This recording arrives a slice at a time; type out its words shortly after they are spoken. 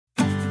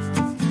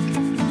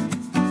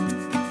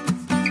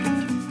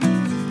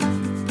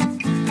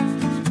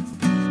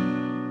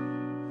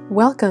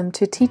Welcome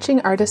to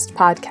Teaching Artist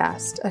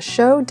Podcast, a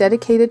show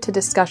dedicated to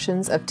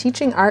discussions of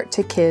teaching art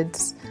to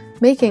kids,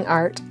 making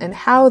art, and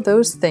how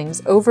those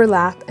things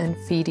overlap and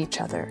feed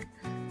each other.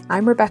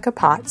 I'm Rebecca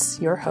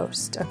Potts, your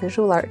host, a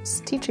visual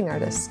arts teaching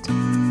artist.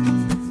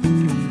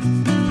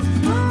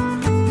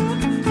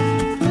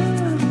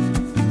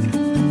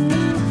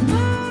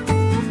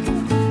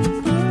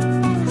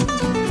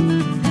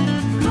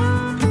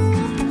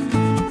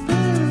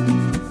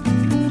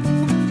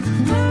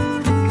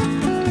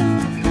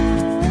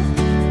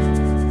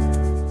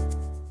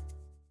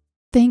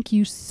 Thank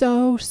you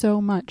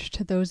so much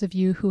to those of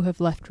you who have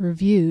left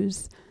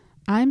reviews.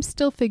 I'm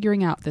still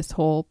figuring out this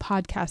whole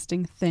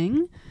podcasting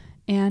thing,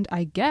 and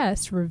I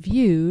guess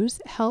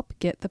reviews help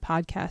get the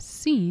podcast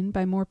seen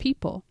by more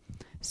people.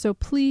 So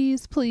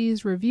please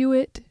review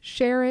it,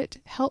 share it,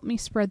 help me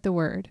spread the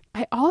word.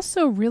 I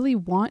also really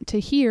want to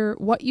hear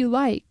what you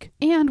like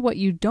and what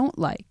you don't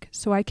like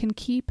so I can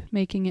keep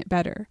making it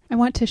better. I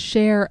want to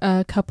share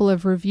a couple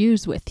of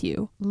reviews with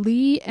you.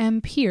 Lee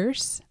M.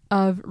 Pierce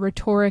of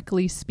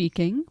Rhetorically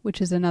Speaking, which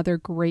is another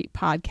great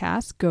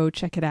podcast, go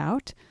check it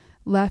out,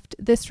 left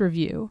this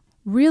review.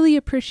 Really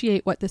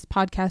appreciate what this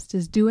podcast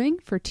is doing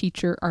for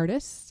teacher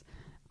artists.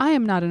 I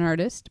am not an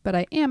artist, but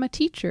I am a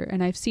teacher,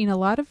 and I've seen a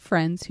lot of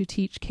friends who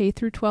teach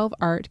K-12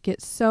 art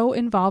get so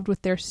involved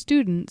with their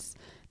students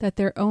that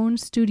their own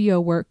studio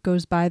work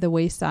goes by the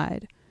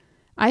wayside.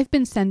 I've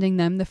been sending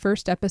them the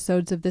first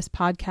episodes of this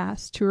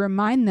podcast to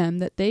remind them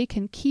that they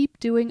can keep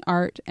doing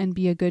art and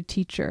be a good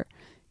teacher.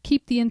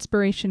 Keep the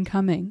inspiration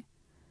coming.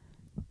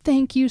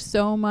 Thank you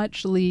so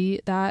much, Lee.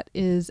 That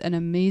is an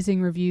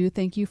amazing review.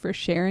 Thank you for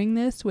sharing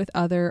this with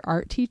other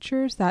art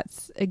teachers.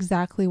 That's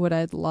exactly what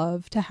I'd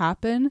love to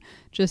happen,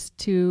 just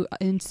to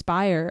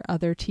inspire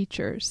other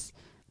teachers.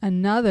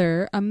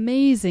 Another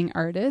amazing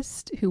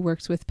artist who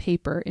works with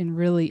paper in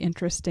really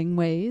interesting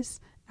ways,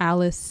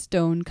 Alice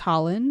Stone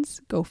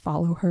Collins. Go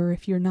follow her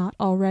if you're not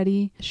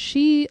already.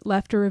 She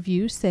left a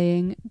review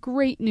saying,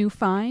 "Great new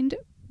find.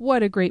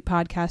 What a great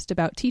podcast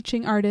about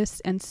teaching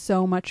artists and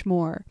so much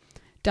more,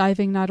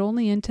 diving not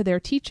only into their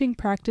teaching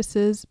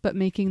practices, but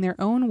making their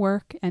own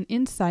work and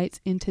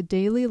insights into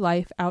daily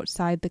life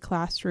outside the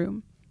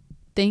classroom."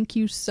 Thank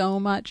you so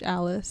much,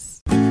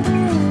 Alice.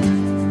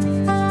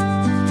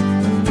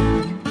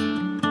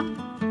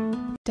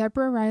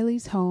 Deborah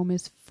Riley's home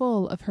is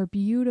full of her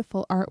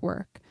beautiful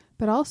artwork,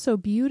 but also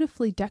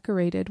beautifully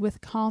decorated with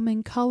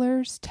calming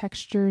colors,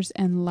 textures,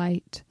 and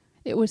light.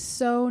 It was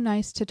so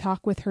nice to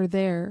talk with her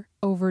there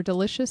over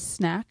delicious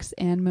snacks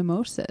and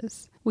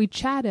mimosas. We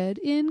chatted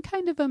in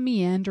kind of a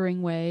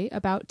meandering way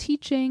about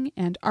teaching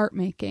and art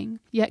making,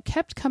 yet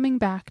kept coming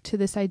back to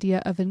this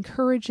idea of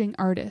encouraging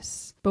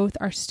artists, both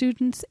our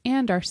students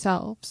and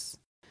ourselves.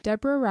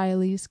 Deborah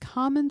Riley's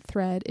common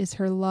thread is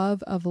her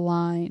love of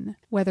line.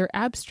 Whether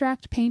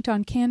abstract paint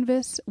on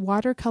canvas,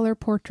 watercolor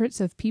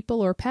portraits of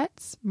people or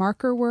pets,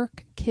 marker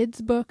work,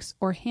 kids' books,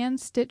 or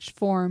hand-stitched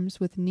forms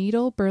with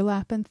needle,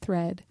 burlap, and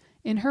thread,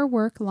 in her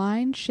work,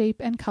 line,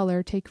 shape, and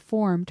color take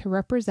form to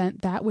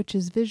represent that which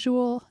is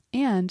visual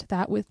and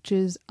that which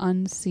is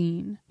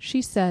unseen.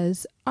 She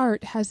says,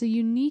 art has a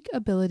unique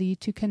ability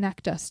to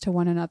connect us to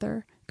one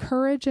another.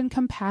 Courage and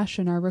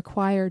compassion are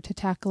required to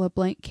tackle a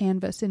blank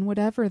canvas in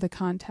whatever the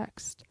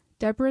context.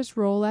 Deborah's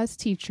role as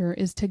teacher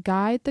is to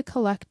guide the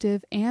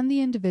collective and the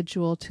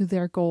individual to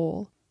their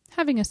goal.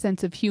 Having a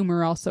sense of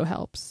humor also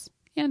helps,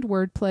 and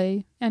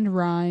wordplay, and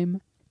rhyme.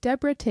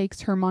 Deborah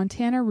takes her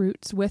Montana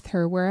roots with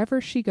her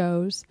wherever she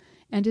goes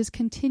and is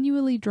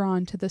continually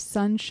drawn to the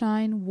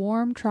sunshine,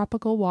 warm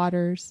tropical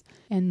waters,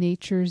 and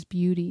nature's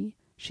beauty.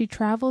 She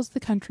travels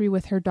the country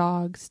with her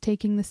dogs,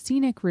 taking the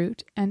scenic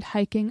route and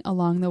hiking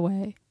along the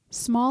way.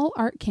 Small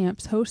art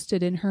camps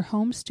hosted in her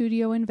home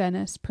studio in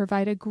Venice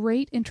provide a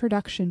great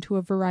introduction to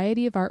a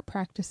variety of art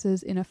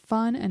practices in a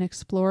fun and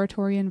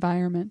exploratory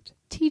environment.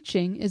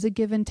 Teaching is a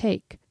give and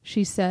take.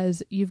 She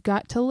says, you've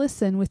got to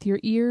listen with your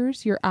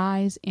ears, your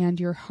eyes, and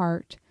your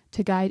heart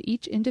to guide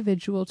each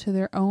individual to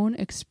their own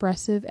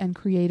expressive and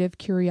creative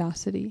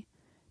curiosity.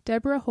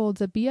 Deborah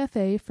holds a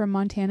BFA from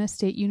Montana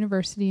State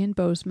University in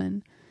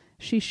Bozeman.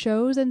 She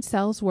shows and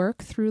sells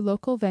work through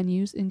local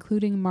venues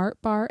including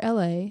Mart Bar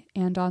LA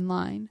and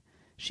online.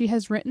 She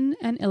has written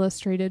and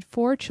illustrated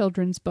 4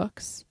 children's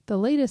books. The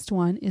latest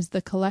one is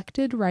The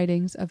Collected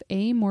Writings of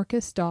A.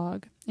 Morcus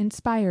Dog,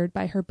 inspired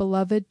by her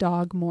beloved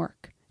dog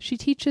Mork. She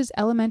teaches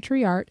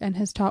elementary art and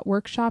has taught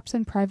workshops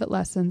and private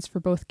lessons for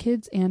both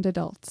kids and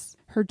adults.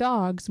 Her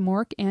dogs,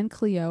 Mork and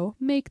Cleo,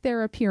 make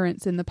their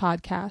appearance in the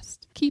podcast.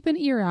 Keep an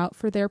ear out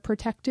for their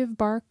protective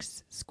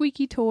barks,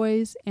 squeaky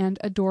toys, and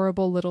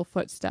adorable little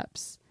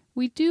footsteps.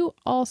 We do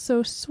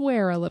also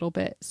swear a little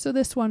bit, so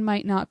this one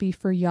might not be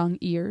for young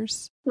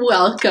ears.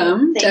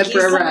 Welcome, Thank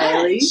Deborah you so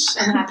Riley. Much.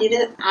 I'm happy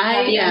to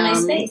have you in my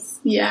space.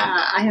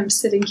 Yeah, I am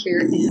sitting here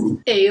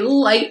in a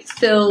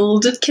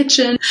light-filled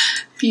kitchen.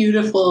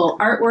 Beautiful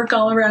artwork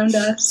all around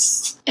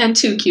us. And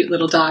 2 cute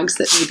little dogs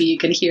that maybe you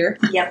can hear.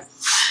 Yep.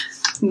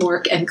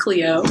 Mork and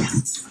Cleo.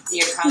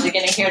 You're probably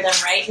going to hear them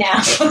right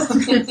now.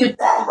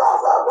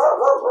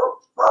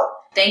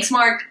 Thanks,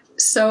 Mark.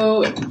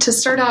 So to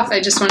start off,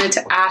 I just wanted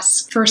to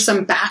ask for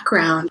some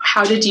background.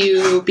 How did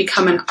you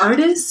become an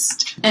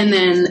artist and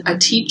then a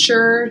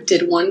teacher?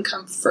 Did one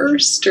come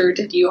first, or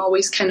did you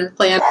always kind of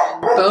plan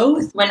on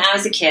both? When I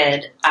was a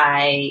kid,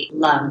 I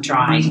loved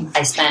drawing.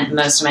 I spent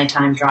most of my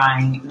time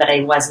drawing, but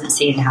I wasn't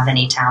seen to have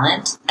any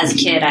talent. As a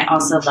kid, I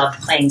also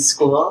loved playing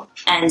school.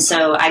 And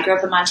so I grew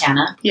up in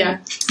Montana. Yeah.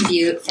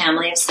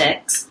 Family of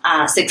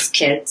six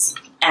kids.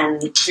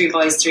 And 3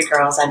 boys, 3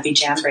 girls. I'd be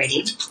Jan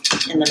Brady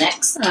in the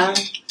mix.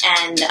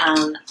 And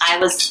I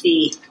was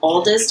the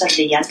oldest of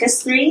the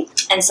youngest 3.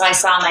 And so I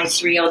saw my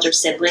 3 older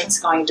siblings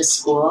going to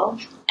school.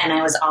 And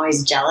I was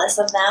always jealous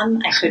of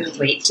them. I couldn't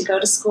wait to go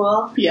to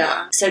school.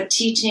 Yeah. So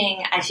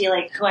teaching, I feel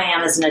like who I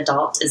am as an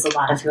adult is a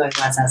lot of who I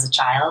was as a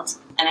child.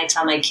 And I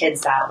tell my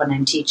kids that when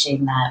I'm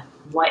teaching, that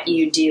what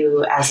you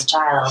do as a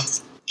child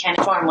can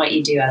form what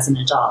you do as an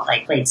adult.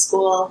 I played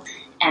school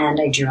and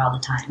I drew all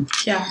the time.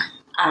 Yeah.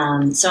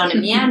 So in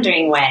a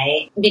meandering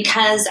way,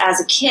 because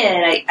as a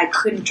kid, I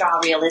couldn't draw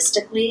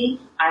realistically.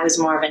 I was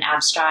more of an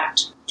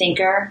abstract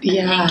thinker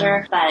and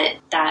painter, but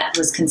that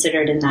was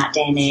considered in that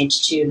day and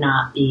age to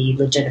not be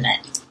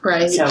legitimate.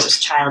 Right. So it was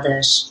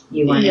childish.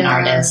 You weren't an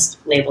artist.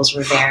 Labels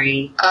were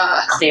very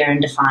clear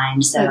and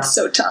defined. So that's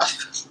so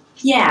tough.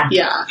 Yeah.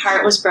 Yeah.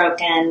 Heart was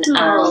broken.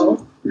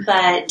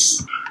 But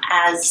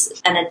as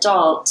an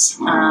adult,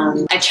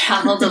 I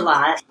traveled a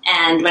lot.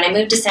 And when I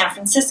moved to San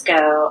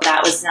Francisco,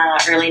 that was in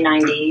the early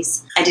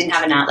 90s, I didn't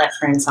have an outlet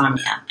for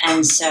insomnia.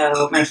 And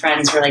so my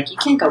friends were like, you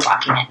can't go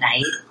walking at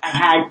night. I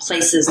had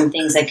places and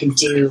things I could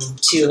do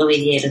to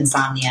alleviate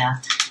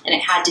insomnia. And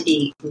it had to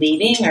be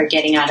leaving or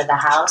getting out of the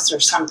house or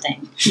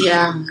something.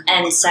 Yeah.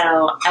 And so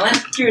I went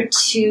through a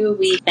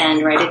 2-week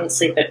bend where I didn't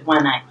sleep at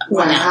one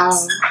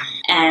ounce.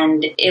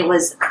 And it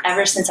was,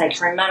 ever since I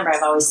can remember,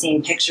 I've always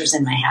seen pictures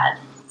in my head.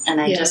 And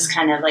I just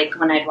kind of, like,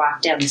 when I'd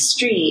walk down the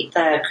street,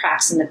 the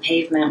cracks in the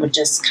pavement would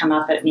just come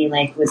up at me,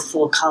 like, with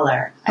full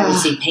color. I would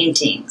see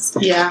paintings.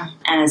 Yeah.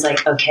 And I was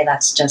like, okay,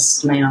 that's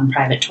just my own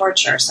private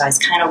torture. So I was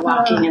kind of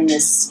walking in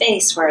this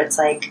space where it's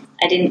like,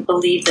 I didn't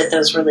believe that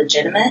those were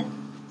legitimate.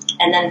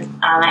 And then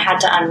I had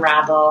to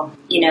unravel,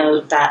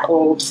 that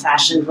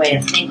old-fashioned way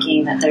of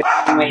thinking that there's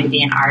one way to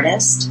be an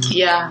artist.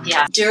 Yeah.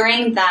 Yeah.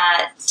 During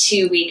that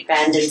 2-week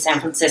bend in San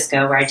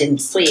Francisco where I didn't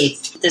sleep,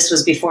 this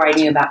was before I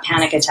knew about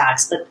panic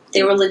attacks, but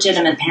they were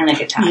legitimate panic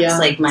attacks. Yeah.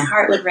 Like, my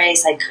heart would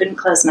race, I couldn't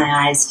close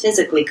my eyes,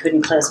 physically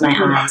couldn't close my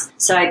eyes.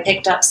 So I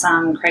picked up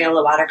some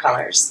Crayola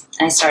watercolors,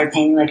 and I started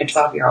painting like a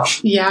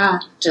 12-year-old. Yeah.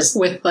 Just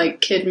with, like,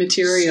 kid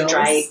materials.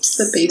 Stripes.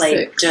 The basics.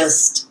 Like,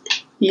 just...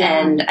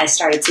 Yeah. And I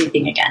started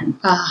sleeping again.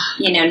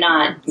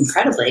 Not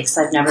incredibly, because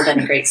I've never been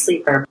a great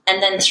sleeper.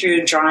 And then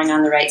through drawing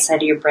on the right side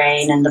of your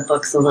brain and the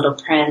book, The Little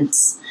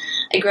Prince,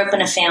 I grew up in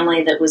a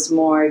family that was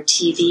more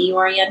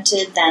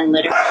TV-oriented than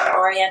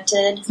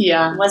literature-oriented.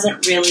 Yeah. It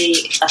wasn't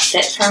really a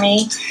fit for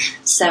me.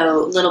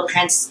 So Little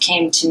Prince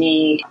came to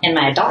me in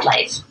my adult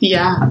life.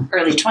 Yeah.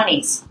 Early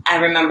 20s. I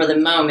remember the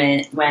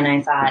moment when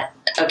I thought,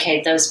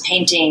 okay, those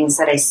paintings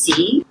that I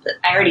see,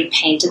 I already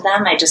painted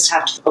them. I just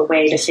have a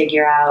way to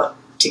figure out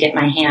to get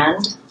my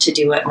hand to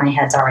do what my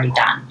head's already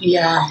done.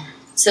 Yeah.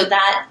 So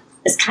that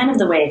is kind of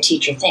the way a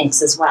teacher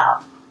thinks as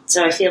well.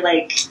 So I feel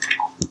like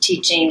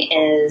teaching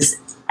is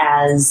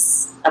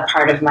as a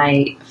part of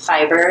my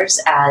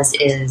fibers as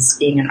is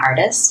being an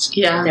artist.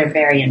 Yeah. They're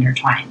very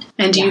intertwined.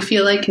 And do you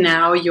feel like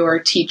now you're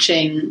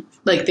teaching,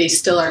 like they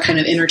still are kind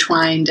of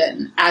intertwined,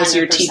 and as 100%.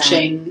 You're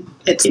teaching,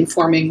 it's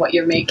informing what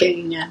you're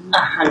making and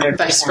 100%.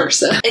 Vice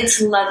versa? It's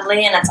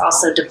lovely, and it's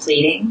also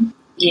depleting.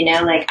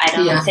 I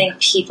don't think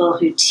people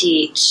who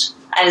teach,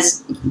 I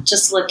was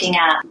just looking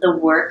at the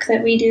work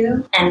that we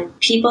do, and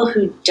people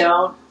who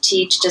don't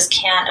teach just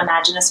can't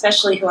imagine,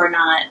 especially who are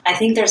not. I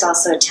think there's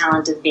also a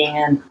talent of being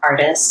an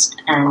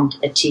artist and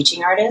a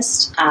teaching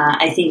artist.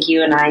 I think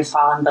you and I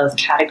fall in both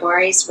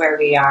categories where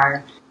we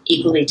are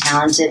equally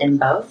talented in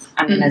both.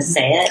 I'm going to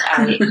say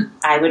it.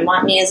 I would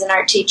want me as an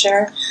art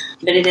teacher,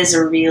 but it is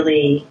a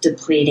really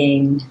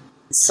depleting,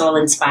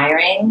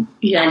 soul-inspiring,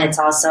 and it's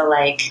also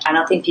like, I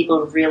don't think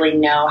people really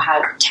know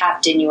how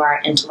tapped in you are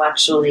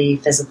intellectually,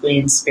 physically,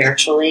 and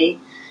spiritually.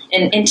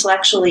 And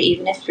intellectually,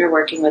 even if you're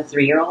working with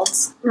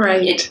 3-year-olds,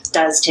 right, it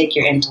does take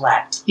your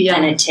intellect. Yeah.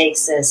 And it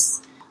takes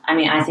this,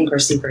 I think we're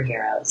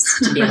superheroes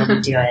to be able to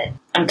do it.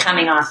 I'm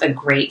coming off a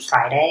great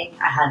Friday.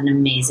 I had an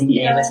amazing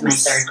day with my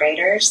 3rd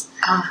graders.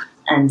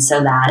 And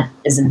so that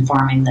is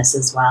informing this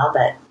as well.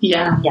 But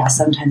yeah,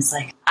 sometimes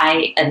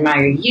I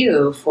admire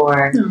you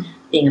for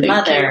being a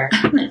mother,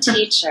 a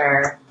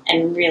teacher,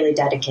 and really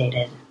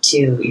dedicated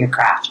to your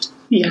craft.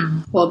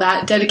 Yeah. Well,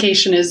 that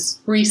dedication is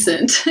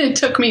recent. It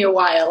took me a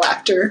while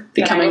after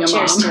becoming a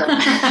mom.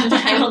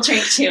 I will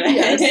drink to it.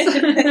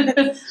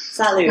 Yes.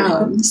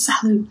 Salute.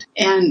 Salute.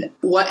 And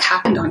what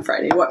happened on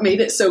Friday? What made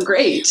it so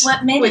great?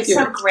 What made it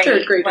so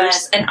great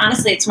was, and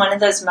honestly, it's one of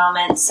those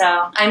moments.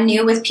 So I'm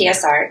new with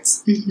PS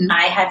Arts. Mm-hmm.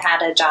 I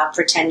had a job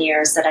for 10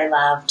 years that I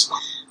loved,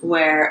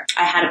 where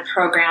I had a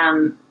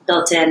program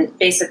built in,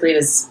 basically it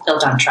was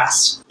built on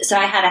trust. So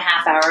I had a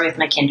half hour with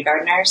my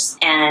kindergartners,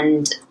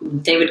 and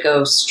they would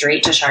go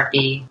straight to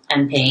Sharpie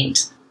and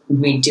paint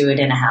we'd do it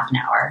in a half an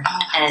hour.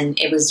 And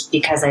it was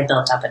because I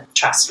built up a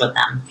trust with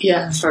them.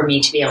 Yeah. For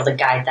me to be able to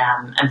guide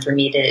them, and for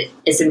me to,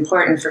 it's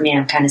important for me,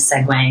 I'm kind of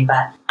segueing,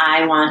 but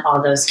I want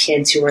all those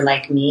kids who were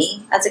like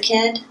me as a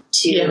kid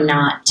to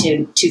not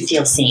to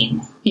feel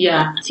seen.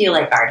 Yeah. Feel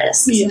like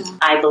artists. Yeah.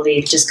 I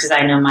believe, just because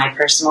I know my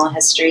personal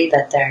history,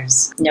 that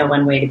there's no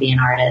one way to be an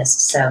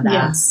artist. So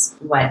that's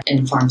what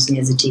informs me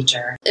as a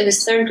teacher. It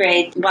was third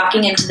grade.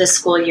 Walking into the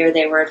school year,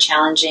 they were a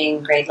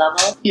challenging grade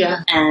level.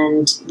 Yeah.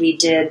 And we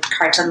did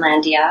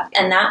Cartoonlandia.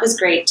 And that was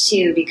great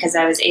too, because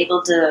I was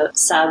able to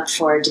sub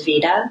for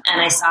Davida,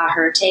 and I saw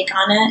her take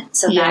on it.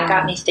 So that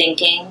got me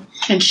thinking.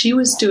 And she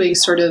was doing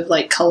sort of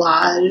like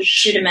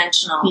collage.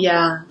 Two-dimensional.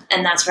 Yeah.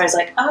 And that's where I was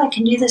like, oh, I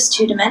can do this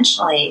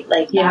two-dimensionally.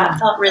 Like, that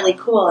felt really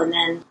cool. And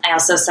then I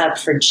also subbed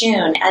for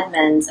June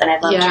Edmonds, and I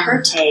loved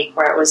her take,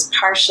 where it was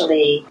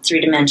partially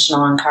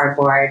three-dimensional on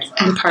cardboard.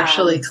 And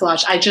partially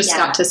collage. I just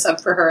got to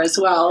sub for her as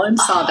well and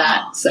saw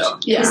that. So,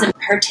 it was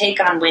her take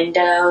on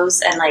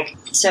windows, and like,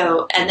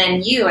 so, and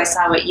then I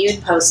saw what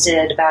you'd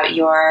posted about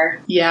your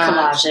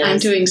collages. I'm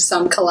doing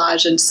some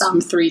collage and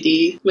some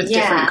 3D with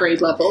different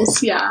grade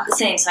levels. Yeah.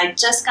 Same. So I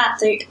just got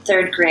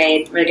third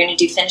grade. We're going to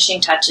do finishing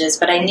touches,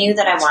 but I knew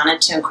that I wanted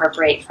to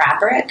incorporate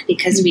fabric,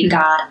 because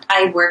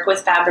I work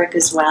with fabric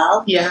as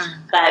well. Yeah.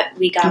 But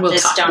we got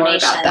this donation. More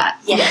about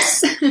that.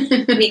 Yes.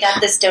 We got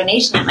this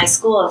donation at my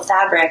school of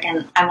fabric,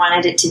 and I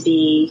wanted it to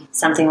be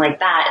something like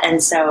that.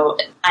 And so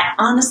I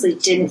honestly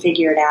didn't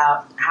figure it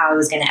out how I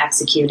was going to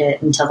execute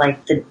it until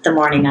like the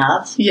morning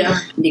of.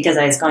 Yeah. Because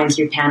I was going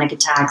through panic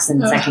attacks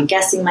and second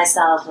guessing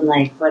myself and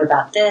like, what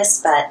about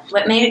this? But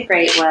what made it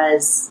great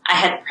was I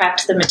had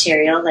prepped the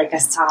material. Like, I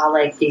saw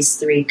like these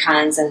 3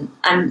 kinds, and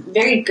I'm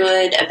very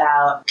good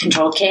about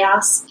controlled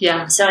chaos.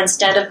 Yeah. So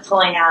instead of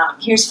pulling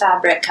out, here's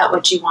fabric, cut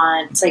what you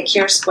want, it's like,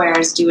 here's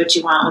squares, do what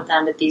you want with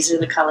them, but these are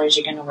the colors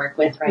you're going to work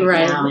with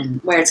right now,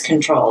 and where it's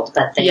controlled,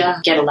 but they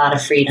get a lot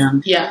of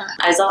freedom. Yeah.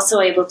 I was also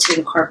able to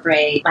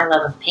incorporate my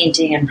love of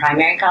painting and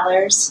primary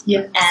colors.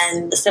 Yes.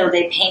 And so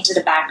they painted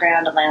a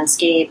background, a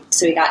landscape,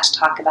 so we got to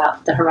talk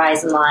about the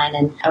horizon line,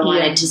 and I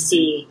wanted to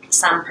see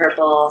some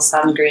purple,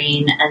 some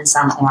green, and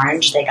some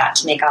orange. They got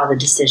to make all the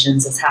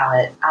decisions as how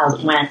it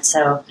went.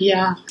 So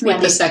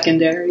with the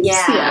secondaries.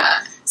 Yeah.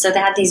 So they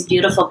had these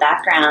beautiful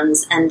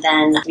backgrounds, and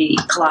then we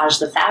collaged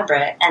the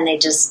fabric, and they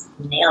just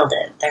nailed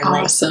it. They're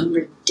like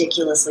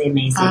ridiculously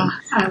amazing.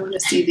 I want to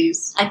see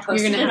these. I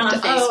posted it on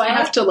Facebook. Oh, I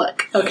have to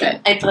look. Okay.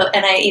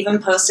 I even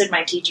posted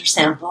my teacher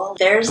sample.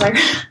 Theirs are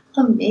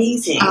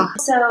amazing.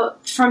 So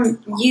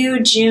from you,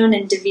 June,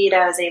 and Davida,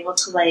 I was able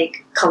to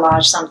like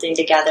collage something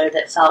together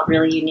that felt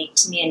really unique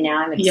to me, and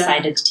now I'm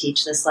excited to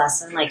teach this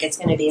lesson. Like, it's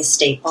going to be a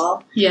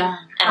staple. Yeah.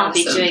 And I'll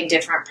be doing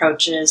different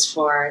approaches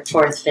for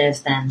 4th,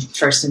 5th, and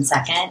 1st and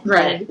 2nd.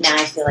 Right. But now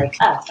I feel like,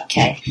 oh,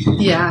 okay.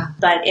 Yeah.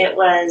 But it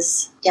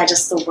was,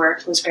 just the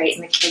work was great,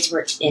 and the kids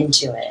were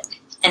into it.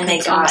 And they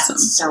got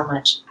so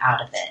much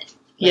out of it.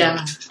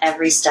 Like,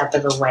 every step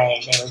of the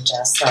way, they were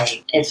just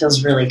like, it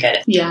feels really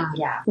good. Yeah.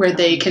 Where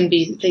they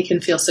can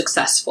feel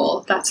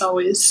successful. That's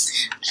always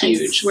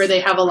huge. Where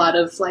they have a lot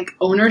of like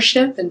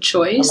ownership and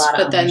choice,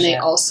 but then they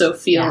also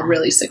feel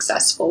really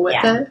successful with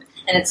it.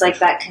 And it's like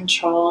that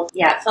controlled,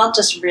 it felt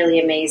just really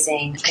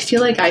amazing. I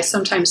feel like I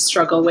sometimes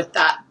struggle with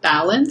that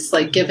balance,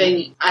 like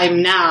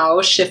I'm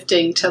now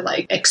shifting to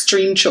like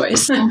extreme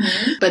choice.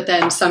 But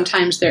then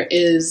sometimes there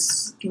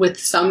is, with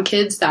some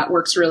kids that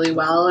works really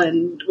well,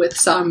 and with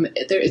some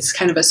it's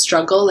kind of a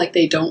struggle, like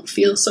they don't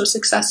feel so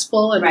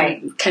successful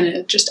and kind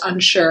of just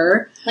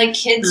unsure. Like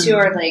kids who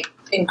are like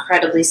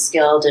incredibly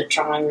skilled at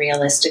drawing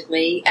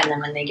realistically, and then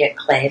when they get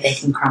clay, they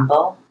can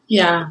crumble.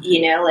 Yeah.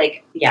 You know,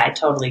 like, I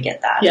totally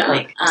get that. Yeah.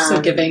 Like,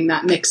 so giving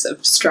that mix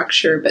of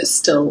structure, but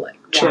still like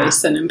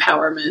choice and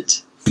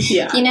empowerment.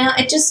 Yeah. You know,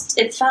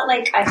 it felt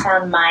like I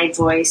found my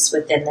voice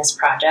within this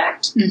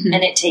project, and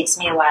it takes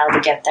me a while to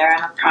get there.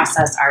 I'm a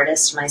process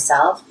artist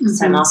myself,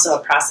 so I'm also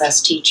a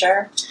process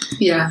teacher.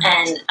 Yeah.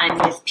 And I'm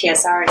with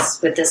PS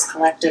Arts, with this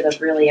collective of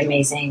really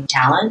amazing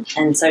talent,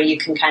 and so you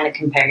can kind of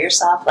compare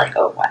yourself, like,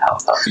 oh, wow.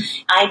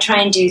 I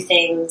try and do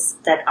things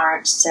that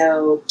aren't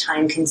so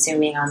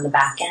time-consuming on the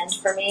back end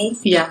for me.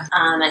 Yeah.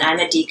 And I'm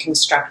a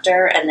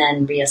deconstructor and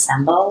then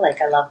reassemble.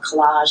 Like, I love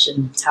collage,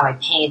 and it's how I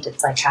paint.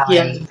 It's like how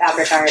I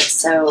fabric art.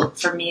 So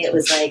for me, it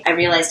was like, I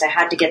realized I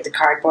had to get the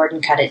cardboard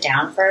and cut it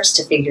down first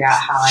to figure out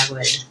how I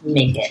would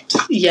make it.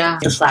 Yeah.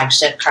 The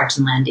flagship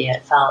Cartoonlandia,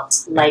 it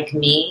felt like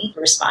me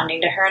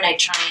responding to her. And I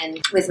try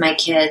and, with my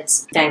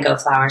kids, Van Gogh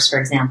flowers, for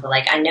example,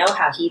 like, I know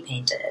how he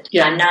painted.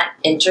 Yeah. I'm not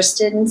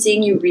interested in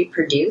seeing you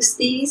reproduce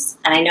these,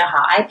 and I know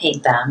how I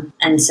paint them.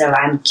 And so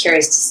I'm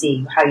curious to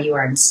see how you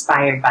are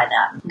inspired by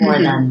them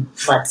more than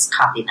let's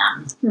copy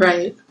them.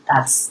 Right.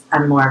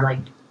 I'm more like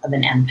of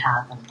an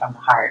empath and from the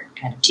heart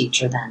kind of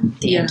teacher than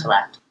the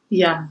intellect.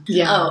 Yeah.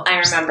 Yeah. Oh, I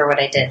remember what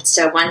I did.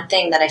 So one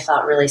thing that I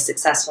felt really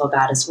successful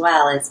about as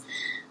well is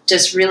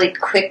just really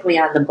quickly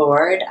on the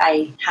board,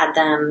 I had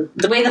them,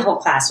 the way the whole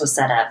class was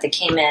set up, they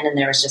came in and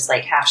there was just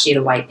like half sheet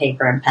of white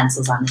paper and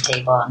pencils on the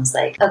table. And I was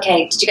like,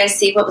 okay, did you guys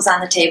see what was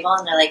on the table?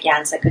 And they're like, yeah.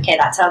 And it's like, okay,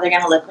 that's how they're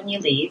going to look when you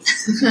leave.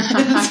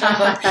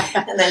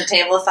 And then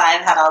table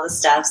 5 had all the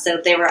stuff. So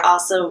they were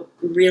also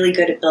really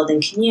good at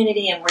building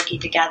community and working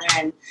together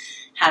and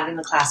having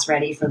the class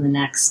ready for the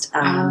next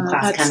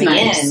class coming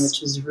in,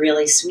 which was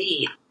really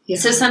sweet. Yeah.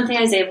 So something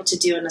I was able to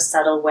do in a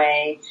subtle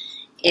way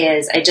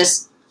is I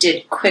just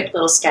did quick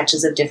little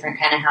sketches of different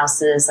kind of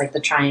houses, like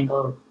the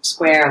triangle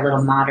square, a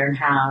little modern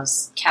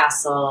house,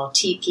 castle,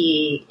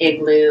 teepee,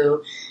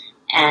 igloo,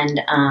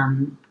 and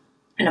an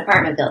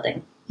apartment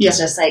building. Yeah. It's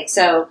just like,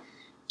 so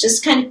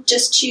just kind of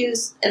just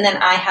choose. And then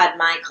I had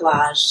my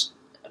collage,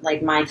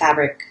 like my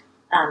fabric,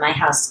 my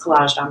house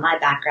collaged on my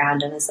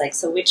background. And it's like,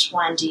 so which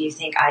one do you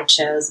think I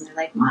chose? And they're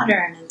like,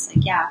 modern. And it's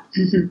like, yeah.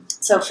 Mm-hmm.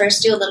 So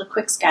first do a little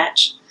quick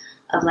sketch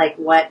of like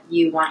what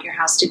you want your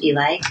house to be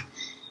like.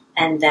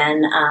 And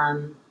then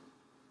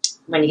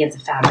when you get the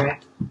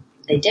fabric,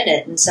 they did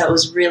it. And so it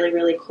was really,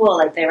 really cool.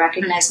 Like they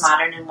recognized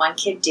modern, and one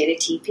kid did a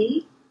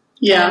teepee.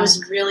 Yeah. And it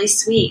was really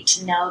sweet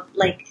to know,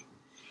 like,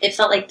 it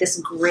felt like this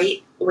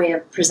great way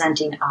of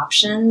presenting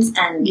options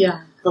and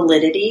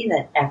validity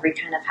that every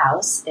kind of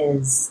house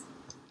is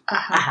a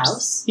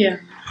house. Yeah.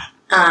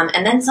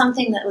 And then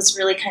something that was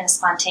really kind of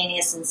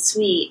spontaneous and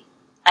sweet,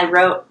 I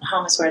wrote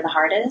 "Home is where the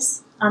heart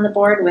is" on the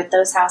board with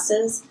those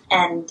houses.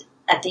 And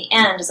at the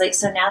end, it's like,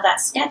 so now that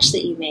sketch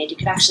that you made, you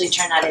could actually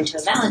turn that into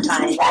a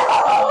Valentine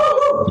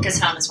because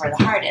home is where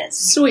the heart is.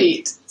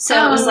 Sweet.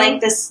 So it was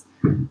like this,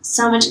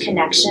 so much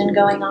connection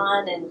going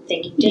on and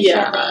thinking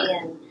differently,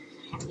 and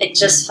it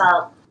just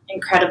felt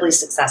incredibly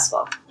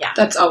successful. Yeah.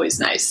 That's always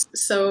nice.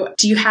 So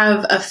do you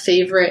have a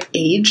favorite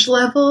age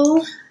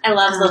level? I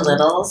love the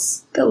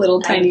littles. The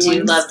little tiny ones. I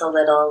do love the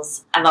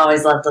littles. I've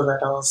always loved the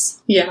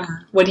littles. Yeah.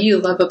 What do you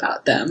love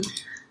about them?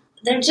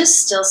 They're just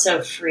still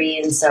so free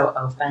and so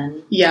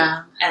open.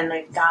 Yeah. And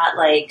they've got,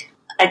 like,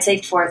 I'd say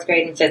 4th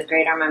grade and 5th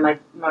grade are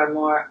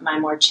my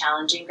more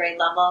challenging grade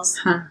levels.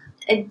 Huh.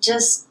 It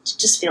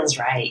just feels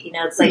right. You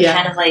know, it's like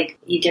kind of like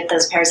you get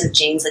those pairs of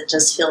jeans that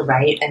just feel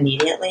right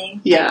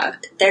immediately. Yeah.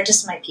 Like, they're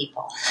just my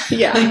people.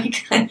 Yeah.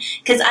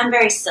 Because I'm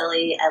very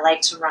silly. I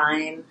like to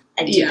rhyme.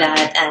 I do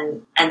that.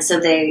 And so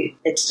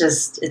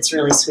it's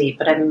really sweet.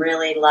 But I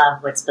really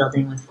love what's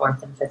building with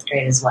 4th and 5th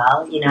grade as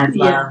well. You know, I've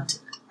loved...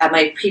 At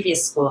my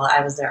previous school,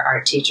 I was their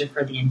art teacher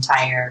for the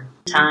entire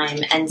time.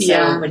 And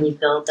so when you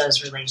build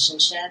those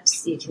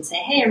relationships, you can say,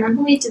 hey,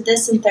 remember we did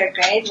this in 3rd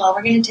grade? Well,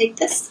 we're going to take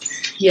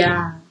this.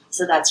 Yeah.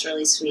 So that's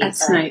really sweet.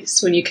 That's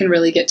nice when you can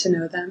really get to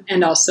know them.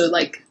 And also,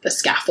 like, the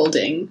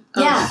scaffolding.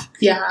 Yeah.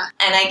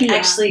 And I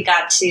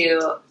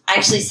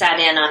actually sat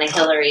in on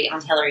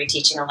Hillary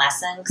teaching a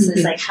lesson because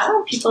it's like, how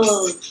are people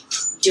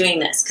doing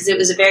this? Because it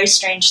was a very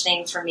strange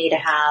thing for me to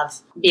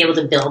be able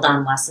to build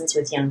on lessons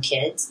with young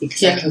kids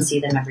because I can see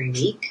them every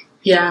week.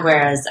 Yeah.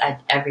 Whereas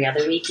every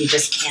other week you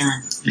just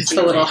can't. It's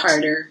a little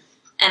harder.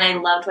 And I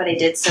loved what I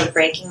did. So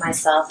breaking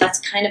myself, that's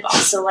kind of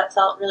also what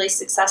felt really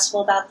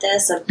successful about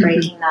this, of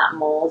breaking that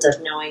mold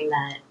of knowing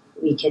that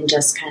we can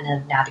just kind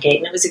of navigate.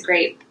 And it was a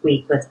great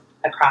week with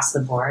across the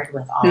board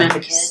with all of the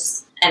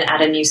kids. And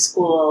at a new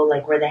school,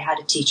 like where they had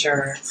a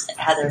teacher,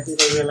 Heather, who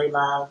they really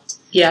loved.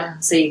 Yeah.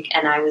 So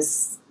and I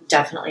was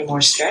definitely more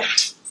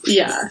strict.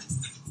 Yeah.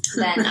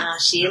 Than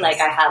she,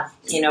 like, I have,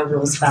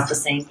 rules about the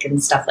sink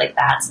and stuff like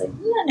that. It's like,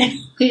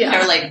 yeah.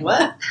 They're like,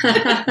 what?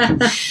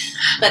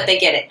 But they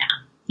get it now.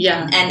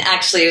 Yeah. And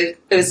actually,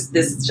 this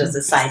is just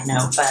a side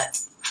note, but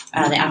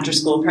the after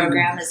school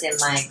program is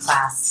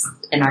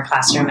in our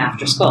classroom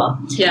after school.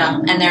 Yeah.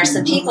 And there are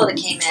some people that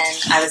came in.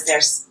 I was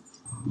there,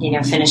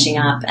 finishing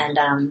up,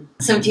 and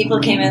some people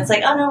came in. It's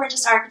like, oh no, we're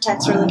just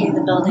architects. We're looking at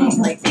the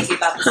building, like thinking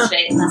about the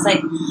space. And it's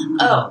like,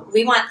 oh,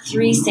 we want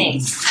 3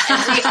 sinks.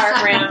 Every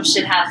art room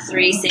should have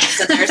 3 sinks.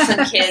 And there are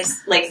some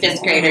kids, like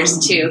 5th graders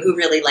too, who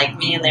really like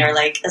me, and they were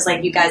like, it's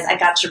like, you guys, I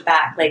got your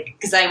back. Like,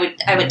 because I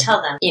would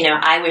tell them,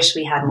 I wish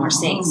we had more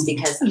sinks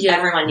because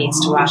everyone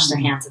needs to wash their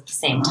hands at the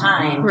same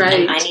time,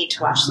 right? And I need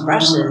to wash the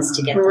brushes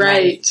to get them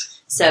right.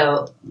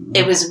 So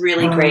it was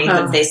really great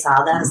that they saw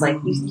that. I was like,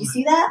 you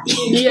see that?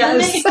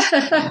 Yes.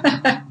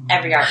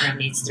 Every art room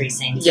needs 3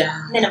 sinks. Yeah.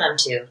 Minimum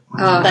 2.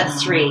 But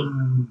 3.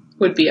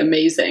 Would be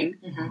amazing.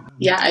 Mm-hmm.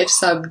 Yeah, I've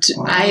subbed.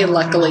 I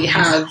luckily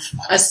have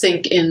a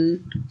sink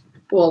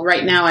well,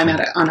 right now I'm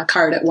on a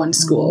cart at one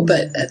school,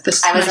 but at the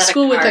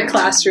school with a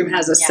classroom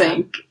has a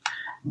sink.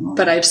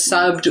 But I've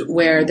subbed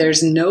where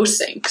there's no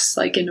sinks,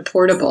 like in a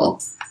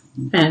portable.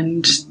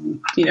 And,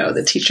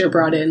 the teacher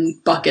brought in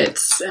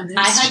buckets. And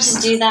I had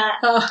to do that.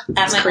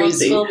 At my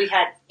crazy. old school, we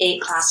had 8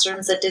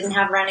 classrooms that didn't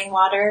have running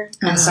water.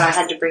 And so I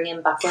had to bring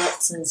in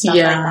buckets and stuff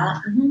like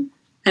that. Mm-hmm.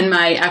 And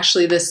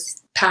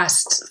this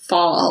past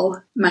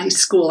fall, my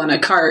school on a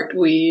cart,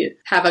 we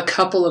have a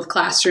couple of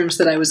classrooms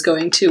that I was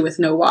going to with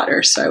no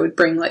water. So I would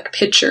bring like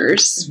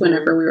pitchers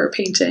whenever we were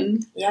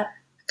painting. Yep.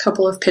 A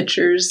couple of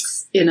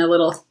pitchers in a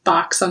little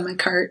box on my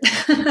cart.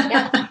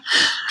 Yep.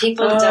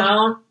 People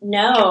don't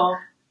know.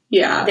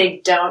 Yeah.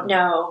 They don't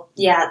know.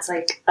 Yeah, it's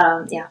like,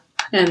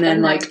 And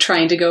then like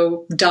trying to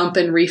go dump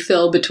and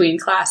refill between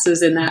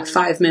classes in that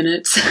 5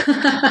 minutes.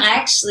 I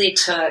actually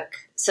took,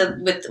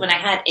 when I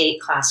had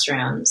 8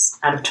 classrooms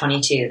out of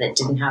 22 that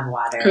didn't have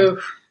water,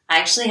 Oof. I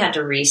actually had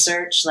to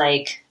research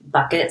like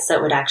buckets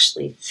that would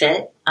actually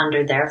fit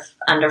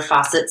under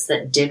faucets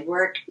that did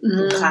work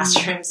in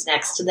classrooms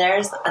next to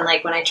theirs. And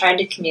like when I tried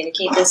to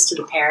communicate this to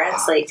the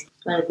parents, like,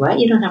 what?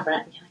 You don't have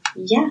rent?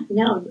 Yeah,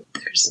 no.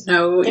 There's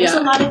a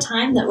lot of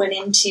time that went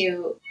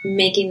into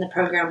making the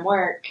program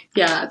work.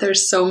 Yeah,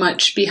 there's so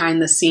much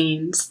behind the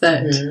scenes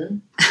that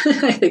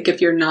I think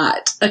if you're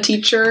not a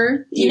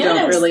teacher, you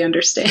don't really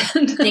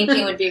understand.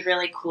 Thinking would be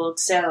really cool.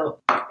 So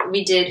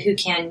we did Who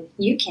Can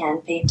You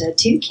Can paint a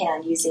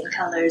toucan using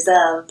colors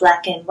of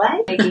black and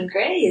white, making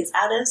grays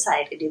out of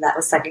sight. I do that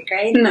with 2nd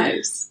grade.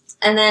 Nice.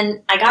 And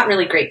then I got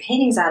really great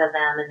paintings out of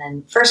them. And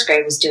then 1st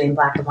grade was doing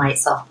black and white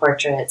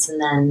self-portraits. And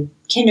then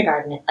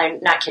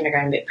not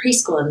kindergarten, but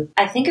preschool. And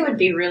I think it would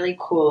be really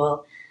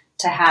cool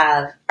to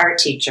have art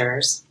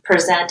teachers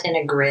present in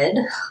a grid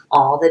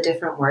all the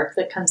different work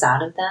that comes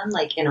out of them,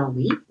 like in a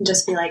week.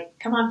 Just be like,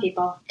 come on,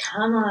 people,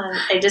 come on.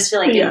 I just feel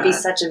like it'd be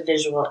such a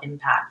visual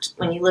impact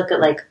when you look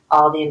at like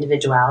all the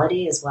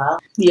individuality as well.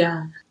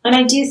 Yeah. And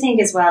I do think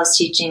as well as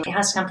teaching, it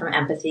has to come from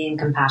empathy and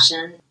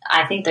compassion.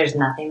 I think there's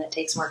nothing that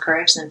takes more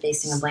courage than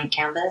facing a blank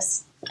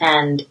canvas.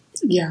 And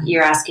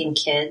you're asking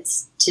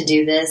kids to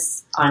do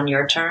this on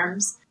your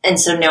terms. And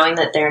so knowing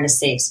that they're in a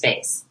safe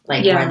space,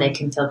 like where they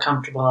can feel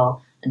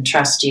comfortable and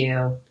trust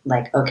you,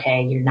 like,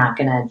 okay, you're not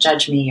going to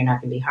judge me, you're not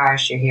going to be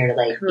harsh, you're here to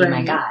like be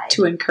my guide.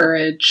 To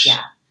encourage.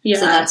 Yeah.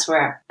 So that's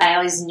where I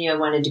always knew I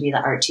wanted to be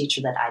the art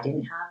teacher that I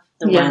didn't have.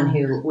 The one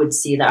who would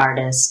see the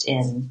artist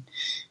in,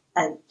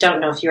 I don't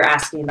know if you were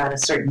asking about a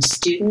certain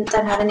student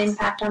that had an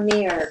impact on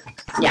me or,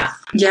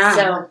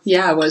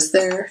 I was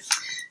there.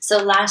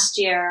 So last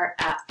year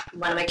at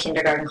one of my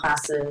kindergarten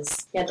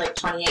classes, we had like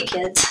 28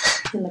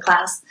 kids in the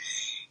class.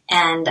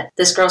 And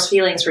this girl's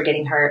feelings were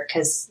getting hurt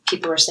because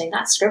people were saying,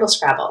 that's Scribble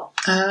Scrabble.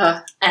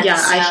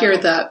 I hear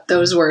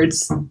those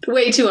words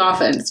way too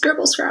often.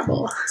 Scribble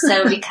Scrabble.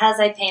 So because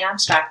I paint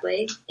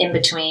abstractly, in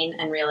between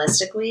and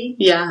realistically,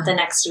 the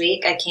next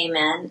week I came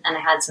in and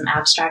I had some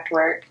abstract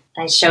work.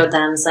 I showed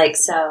them,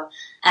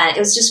 it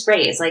was just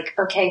great. It's like,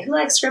 okay, who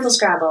likes Scribble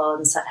Scrabble?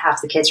 And so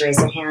half the kids raise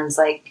their hands.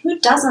 Like, who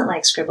doesn't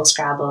like Scribble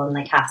Scrabble? And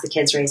like half the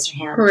kids raise their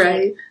hands.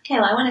 Right. Like, okay,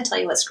 well, I want to tell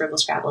you what Scribble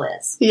Scrabble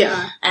is.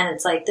 Yeah. And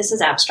it's like, this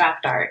is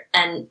abstract art.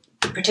 And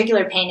the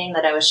particular painting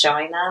that I was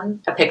showing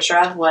them a picture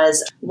of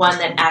was one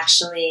that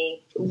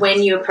actually,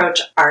 when you approach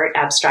art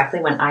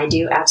abstractly, when I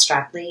do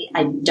abstractly,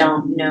 I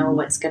don't know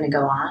what's going to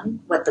go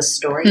on, what the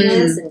story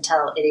is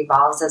until it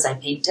evolves as I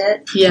paint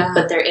it. Yeah.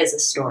 But there is a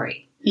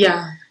story.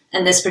 Yeah.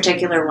 And this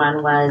particular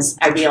one was,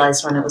 I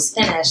realized when it was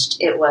finished,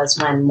 it was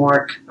when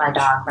Mork, my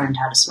dog, learned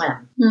how to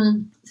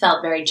swim.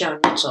 Felt very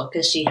Joan Mitchell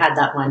because she had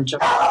that one.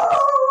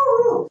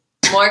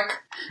 Mork.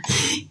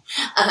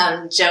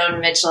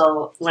 Joan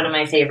Mitchell, one of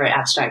my favorite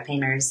abstract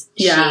painters.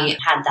 Yeah.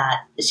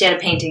 She had a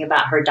painting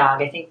about her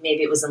dog. I think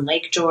maybe it was in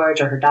Lake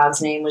George or her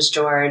dog's name was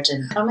George.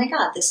 And oh my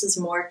God, this is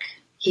Mork.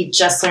 He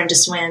just learned to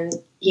swim.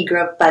 He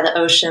grew up by the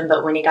ocean,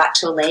 but when he got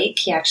to a lake,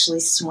 he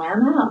actually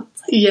swam out.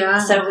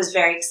 So it was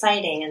very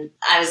exciting. And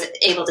I was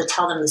able to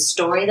tell them the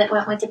story that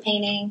went with the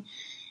painting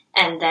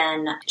and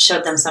then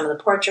showed them some of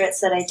the portraits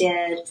that I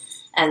did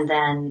and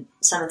then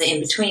some of the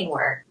in-between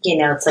work. You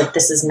know, it's like,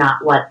 this is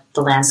not what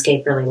the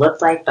landscape really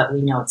looked like, but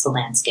we know it's a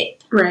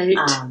landscape. Right.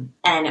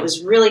 And it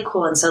was really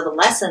cool. And so the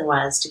lesson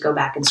was to go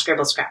back and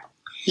Scribble Scrabble.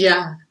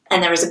 Yeah.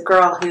 And there was a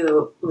girl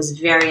who was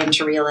very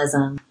into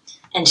realism.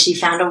 And she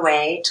found a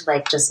way to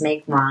like just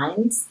make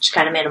lines. She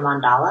kind of made a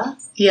mandala.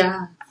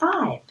 Yeah.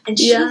 5. And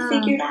she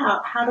figured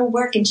out how to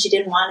work and she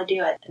didn't want to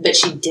do it. But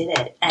she did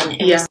it. And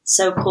it was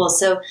so cool.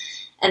 So,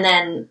 and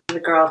then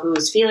the girl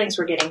whose feelings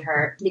were getting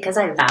hurt, because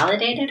I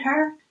validated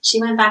her, she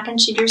went back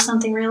and she drew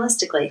something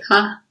realistically.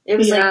 Huh. It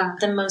was like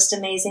the most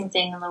amazing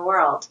thing in the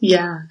world.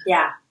 Yeah.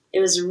 Yeah.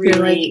 It was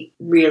really,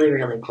 really,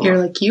 really cool. You're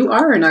like, you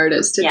are an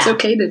artist. It's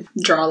okay to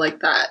draw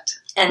like that.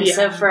 And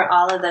so for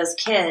all of those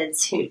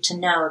kids to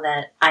know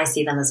that I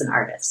see them as an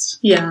artist.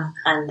 Yeah.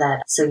 And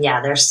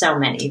there's so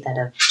many that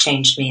have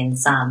changed me in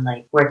some,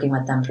 like working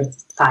with them for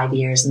 5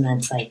 years and then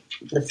it's like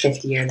the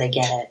 5th year they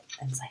get it.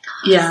 And it's like,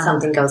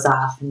 something goes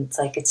off and it's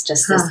like, it's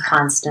just this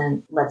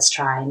constant, let's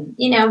try. And,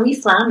 you know, we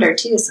flounder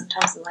too.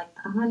 Sometimes I'm like,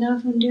 I don't know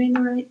if I'm doing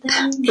the right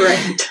thing.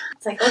 Right.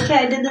 It's like, okay,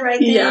 I did the right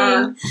thing.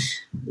 Yeah.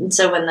 And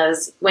so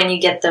when you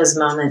get those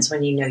moments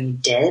when you know you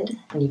did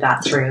and you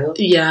got through.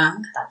 Yeah.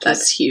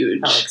 That's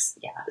huge.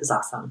 It was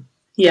awesome.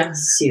 Yeah.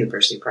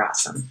 Super, super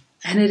awesome.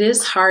 And it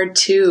is hard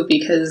too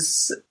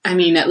because, I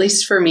mean, at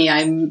least for me,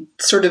 I'm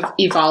sort of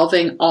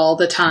evolving all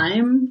the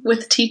time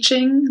with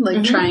teaching,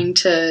 like trying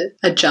to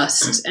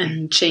adjust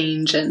and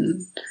change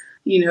and,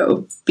 you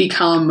know,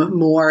 become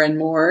more and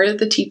more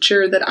the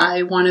teacher that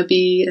I want to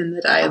be and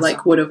that I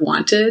like would have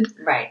wanted.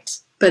 Right.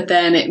 but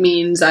then it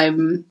means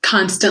I'm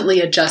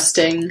constantly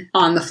adjusting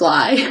on the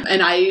fly.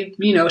 And I,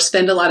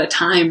 spend a lot of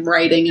time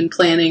writing and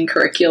planning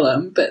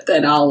curriculum, but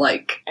then I'll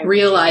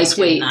realize,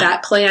 wait,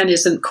 that plan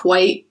isn't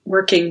quite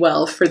working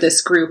well for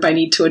this group. I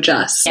need to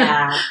adjust.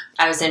 Yeah.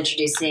 I was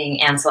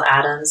introducing Ansel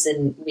Adams,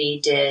 and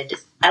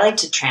I like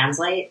to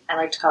translate. I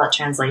like to call it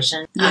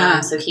translation. Yeah.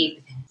 So he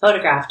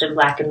photographed in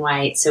black and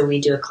white. So we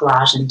do a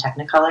collage in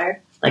Technicolor,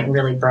 like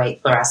really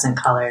bright fluorescent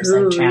colors,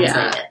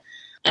 translate it.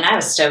 And I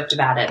was stoked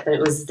about it, but it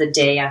was the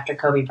day after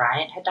Kobe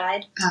Bryant had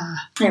died.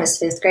 It was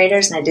fifth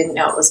graders, and I didn't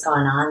know what was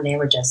going on. They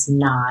were just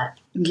not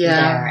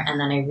there. And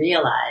then I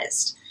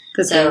realized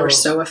that they were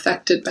so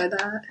affected by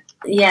that.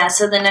 Yeah,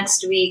 so the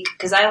next week,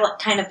 because I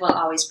kind of will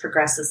always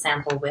progress the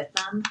sample with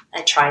them.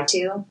 I try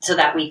to. So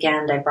that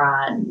weekend I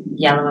brought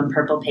yellow and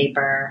purple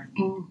paper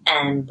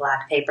and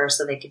black paper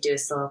so they could do a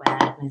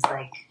silhouette.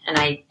 And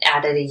I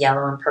added a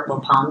yellow and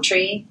purple palm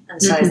tree.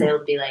 And so I was able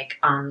to be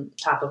on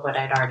top of what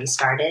I'd already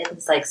started.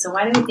 It's so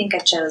why do we think I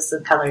chose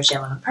the colors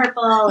yellow and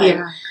purple?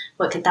 And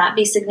what could that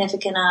be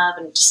significant of?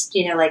 And just,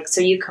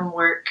 so you can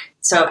work.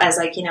 So as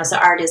so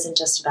art isn't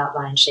just about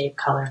line, shape,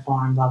 color,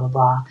 form, blah, blah,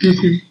 blah.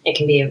 It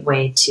can be a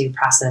way to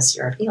process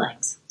your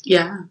feelings.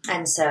 Yeah.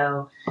 And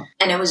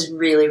it was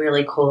really,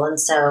 really cool. And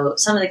so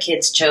some of the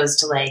kids chose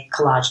to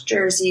collage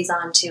jerseys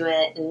onto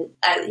it. And,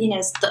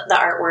 the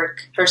artwork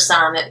for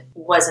some, it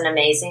wasn't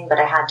amazing, but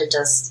I had to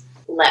just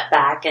let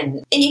back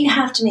and you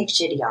have to make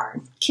shitty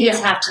art. Kids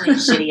have to make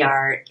shitty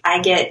art.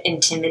 I get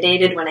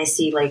intimidated when I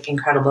see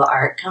incredible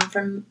art come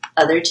from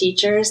other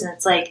teachers. And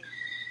it's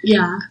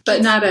yeah,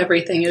 but not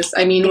everything is.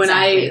 I mean,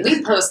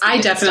 exactly. when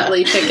I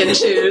definitely pick and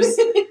choose,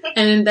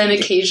 and then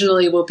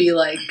occasionally we'll be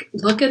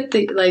look at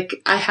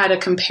I had a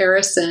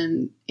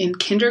comparison in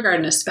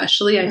kindergarten,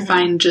 especially. I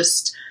find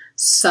just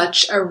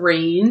such a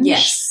range.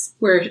 Yes,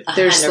 where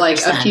there's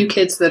 100%. A few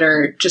kids that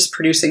are just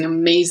producing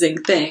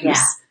amazing things,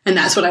 and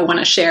that's what I want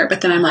to share.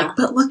 But then I'm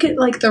but look at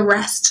the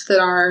rest that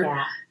are.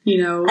 Yeah.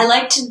 I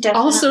like to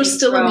definitely also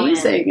still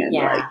amazing. And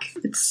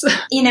it's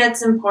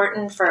it's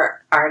important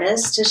for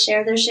artists to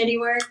share their shitty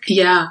work.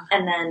 Yeah.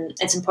 And then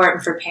it's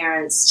important for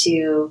parents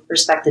to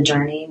respect the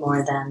journey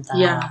more than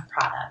the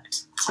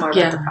product. It's more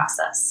about the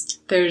process.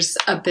 There's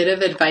a bit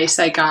of advice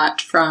I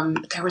got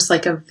there was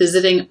a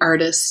visiting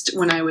artist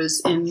when I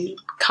was in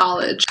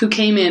college who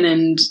came in,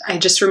 and I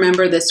just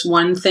remember this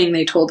one thing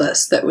they told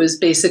us that was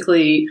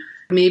basically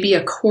maybe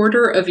a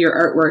quarter of your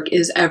artwork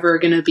is ever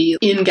going to be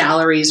in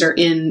galleries or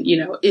in,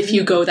 if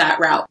you go that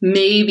route.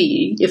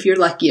 Maybe, if you're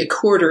lucky, a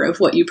quarter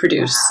of what you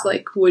produce,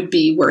 would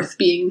be worth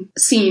being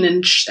seen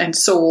and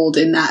sold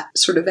in that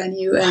sort of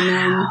venue. And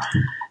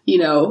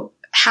then,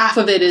 half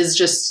of it is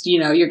just,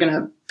 you're going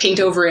to paint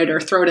over it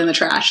or throw it in the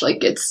trash.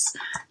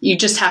 You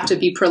just have to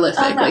be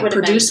prolific.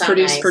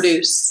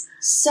 Produce.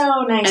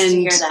 So nice to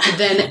hear that.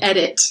 Then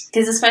edit.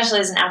 Because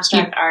especially as an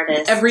abstract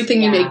artist.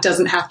 Everything you make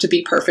doesn't have to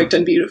be perfect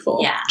and beautiful.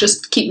 Yeah.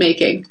 Just keep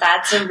making.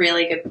 That's a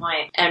really good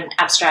point. And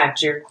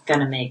abstract, you're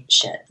gonna make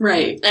shit.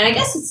 Right. And I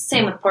guess it's the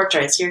same with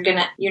portraits. You're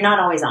not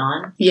always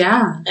on.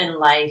 Yeah. In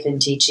life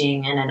and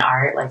teaching and in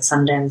art.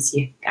 Sometimes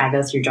I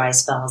go through dry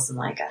spells and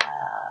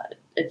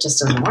it just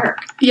doesn't work.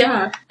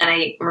 Yeah. And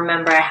I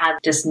remember I had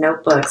just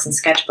notebooks and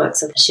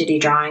sketchbooks of shitty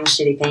drawings,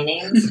 shitty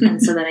paintings.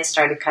 And so then I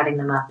started cutting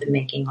them up and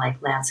making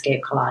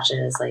landscape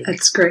collages.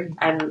 That's great.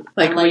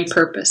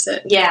 Repurpose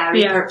it. Yeah,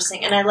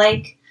 repurposing. And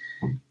I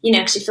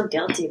because you feel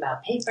guilty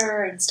about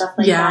paper and stuff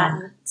like that.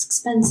 And it's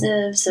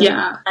expensive. So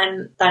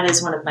that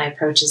is one of my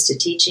approaches to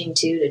teaching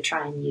too, to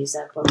try and use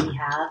up what we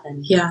have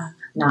and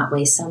not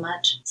waste so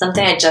much.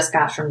 Something I just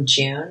got from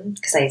June,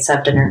 because I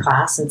subbed in her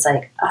class, and it's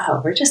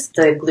we're just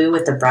the glue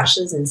with the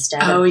brushes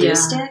instead of glue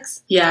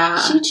sticks.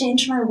 Yeah. She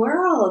changed my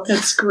world.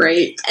 That's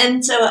great.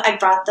 And so I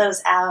brought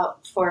those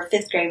out for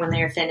fifth grade when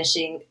they were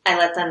finishing. I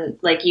let them,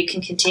 you can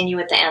continue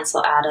with the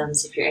Ansel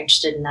Adams if you're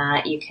interested in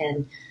that. You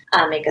can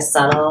make a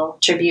subtle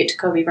tribute to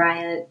Kobe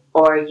Bryant,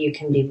 or you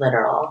can be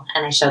literal.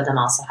 And I showed them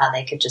also how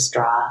they could just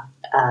draw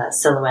a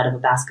silhouette of a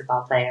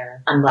basketball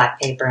player on black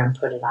paper and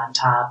put it on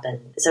top. And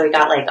so we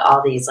got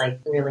all these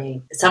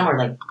really, some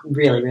were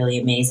really, really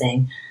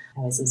amazing. I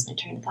always lose my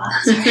train of thought.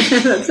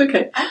 That's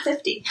okay. I'm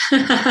 50.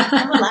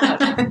 I'm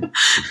allowed.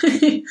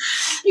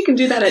 You can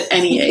do that at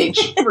any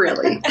age,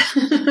 really.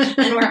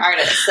 And we're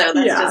artists, so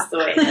that's just the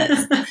way it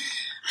is.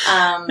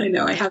 I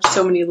know. I have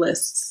so many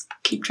lists.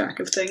 Keep track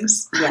of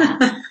things.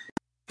 Yeah.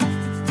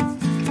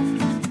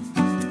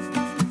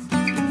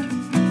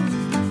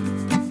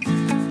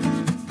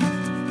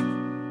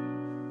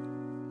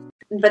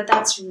 But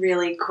that's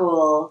really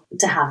cool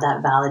to have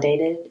that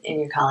validated in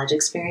your college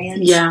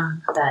experience. Yeah.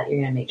 That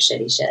you're going to make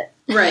shitty shit.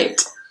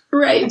 Right.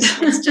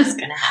 It's just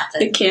going to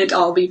happen. It can't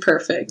all be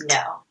perfect.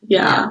 No.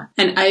 Yeah. No.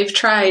 And I've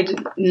tried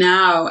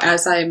now,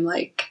 as I'm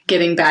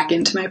getting back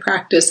into my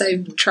practice,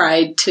 I've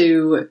tried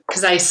to,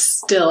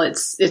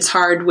 because it's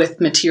hard with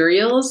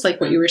materials,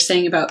 what you were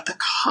saying about the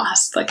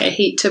cost. I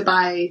hate to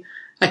buy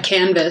a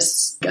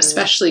canvas,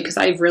 especially because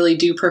I really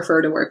do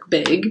prefer to work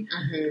big,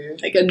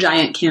 a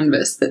giant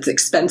canvas that's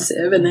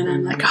expensive. And then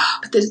I'm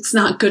but it's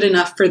not good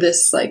enough for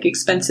this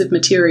expensive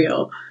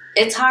material.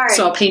 It's hard.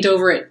 So I'll paint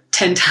over it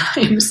 10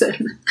 times.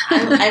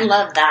 I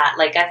love that.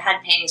 Like, I've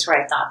had paintings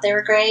where I thought they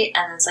were great,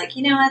 and it's like,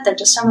 you know what, they're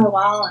just on my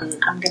wall,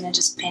 and I'm going to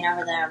just paint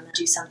over them and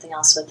do something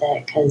else with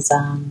it, because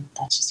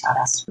that's just how it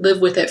has to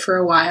live with it for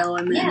a while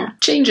and then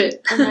change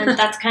it. And then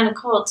that's kind of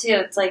cool,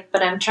 too. It's like,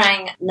 but I'm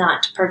trying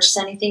not to purchase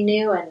anything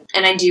new,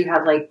 and I do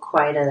have, like,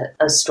 quite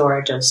a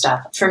storage of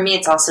stuff. For me,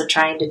 it's also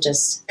trying to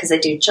just, because I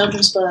do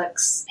children's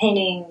books,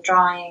 painting,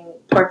 drawing,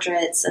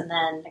 portraits, and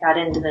then I got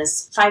into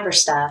this fiber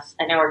stuff.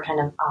 I know we're kind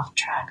of off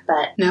track,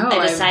 but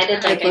I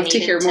decided I'd love to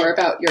hear more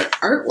about your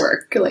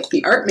artwork, like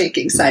the art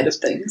making side of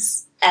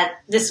things.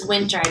 At this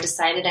winter, I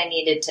decided I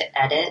needed to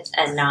edit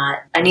and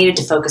I needed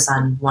to focus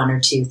on one or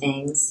two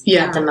things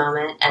at the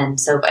moment. And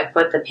so I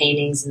put the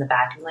paintings in the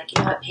back. I'm like,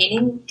 you know what?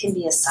 Painting can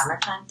be a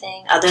summertime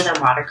thing. Other than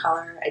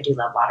watercolor, I do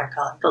love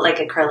watercolor. But like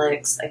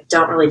acrylics, I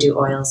don't really do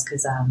oils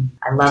because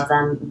I love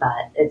them,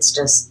 but it's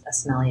just a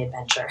smelly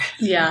adventure.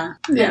 Yeah.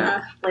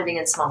 Yeah. Living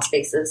in small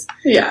spaces.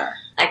 Yeah.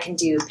 I can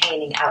do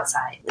painting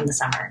outside in the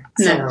summer.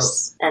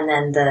 Nice. And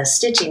then the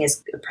stitching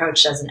is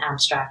approached as an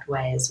abstract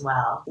way as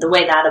well. The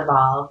way that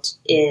evolved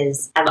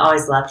is I've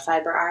always loved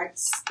fiber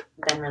arts,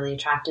 been really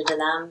attracted to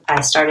them.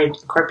 I started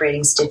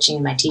incorporating stitching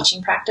in my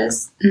teaching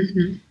practice.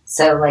 Mm-hmm.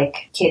 So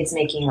like kids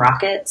making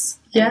rockets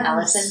and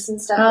elephants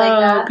and stuff like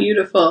that. Oh,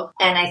 beautiful.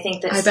 And I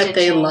think that I bet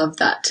they love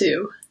that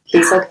too.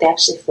 These look, they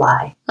actually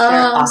fly. They're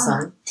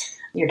awesome.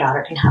 Your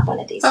daughter can have one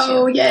of these too.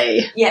 Oh,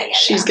 yay. Yeah.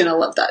 She's going to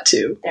love that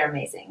too. They're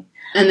amazing.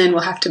 And then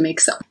we'll have to make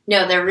some.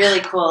 No, they're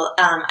really cool.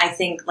 I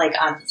think, like,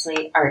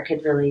 honestly, art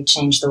could really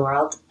change the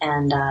world.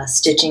 And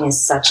stitching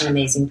is such an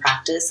amazing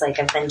practice. Like,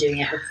 I've been doing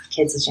it with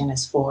kids as young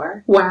as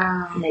 4.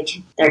 Wow. And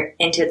they're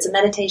into it. It's a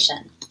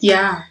meditation.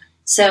 Yeah.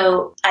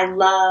 So I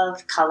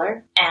love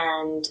color,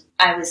 and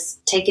I was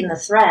taking the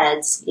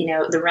threads, you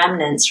know, the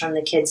remnants from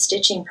the kids'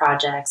 stitching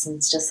projects, and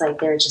it's just like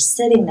they were just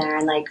sitting there.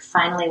 And like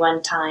finally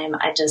one time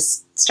I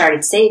just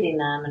started saving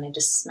them, and I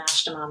just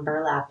smashed them on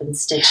burlap and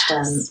stitched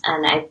them.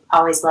 And I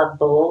always loved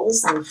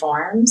bowls and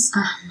forms.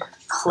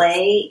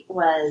 Clay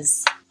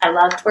I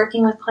loved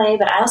working with clay,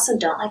 but I also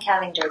don't like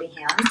having dirty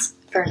hands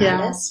for an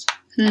artist.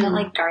 I don't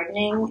like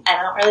gardening. I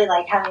don't really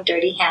like having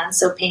dirty hands,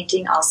 so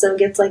painting also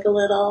gets like a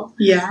little...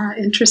 Yeah,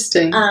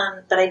 interesting.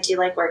 But I do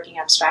like working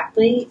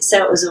abstractly,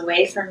 so it was a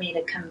way for me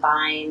to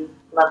combine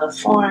love of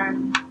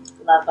form,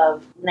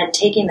 and then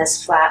taking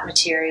this flat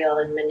material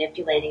and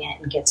manipulating it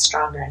and get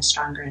stronger and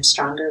stronger and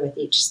stronger with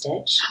each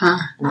stitch.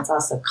 And it's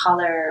also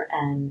color,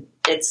 and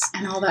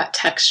And all that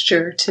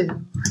texture,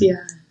 too.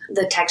 Yeah.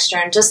 The texture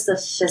and just the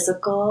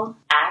physical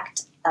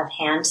act of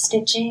hand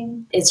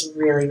stitching is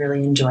really,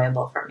 really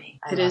enjoable for me.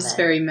 It is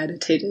very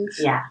meditative.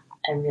 Yeah,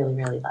 I really,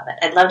 really love it.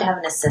 I'd love to have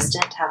an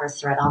assistant to have her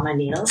thread all my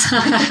needles.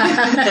 But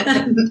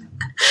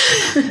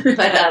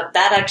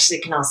that actually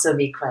can also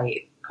be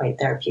quite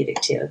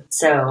therapeutic too.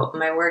 So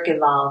my work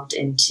evolved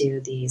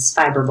into these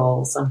fiber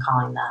bowls, I'm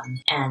calling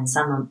them, and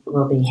some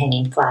will be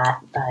hanging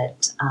flat,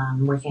 but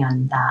I'm working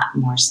on that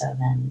more so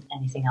than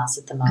anything else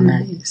at the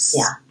moment. Nice.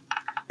 Yeah.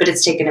 But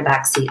it's taken a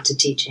back seat to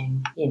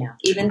teaching, you know.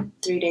 Even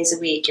 3 days a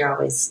week, you're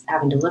always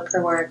having to look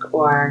for work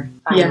or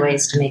find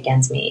ways to make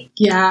ends meet.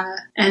 Yeah.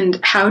 And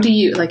how have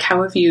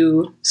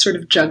you sort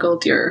of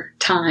juggled your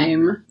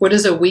time? What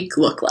does a week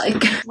look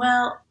like?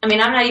 Well, I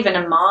mean, I'm not even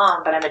a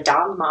mom, but I'm a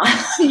dog mom.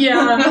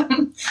 Yeah.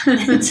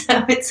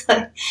 So it's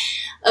like,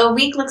 a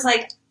week looks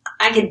like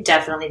I could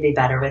definitely be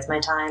better with my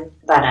time,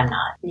 but I'm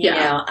not. You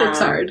know, it's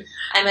hard.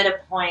 I'm at a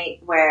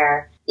point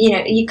where, you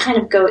know, you kind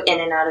of go in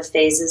and out of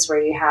phases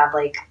where you have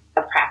like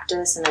a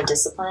practice and a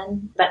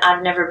discipline, but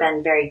I've never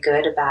been very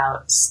good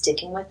about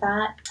sticking with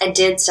that. I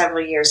did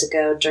several years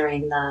ago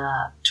during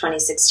the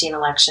 2016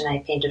 election.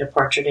 I painted a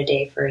portrait a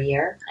day for a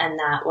year, and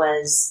that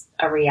was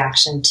a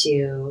reaction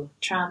to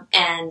Trump.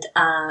 And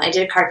I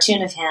did a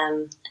cartoon of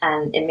him,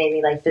 and it made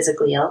me like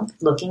physically ill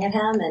looking at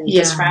him and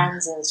his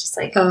friends, and it's just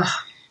like...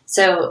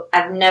 So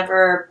I've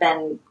never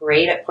been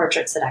great at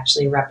portraits that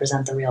actually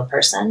represent the real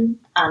person.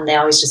 They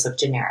always just look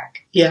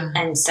generic. Yeah.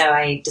 And so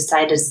I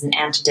decided as an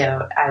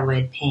antidote, I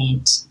would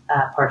paint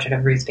a portrait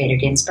of Ruth Bader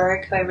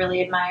Ginsburg, who I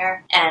really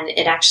admire. And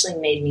it actually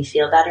made me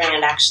feel better, and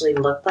it actually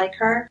looked like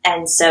her.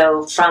 And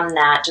so from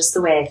that, just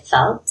the way I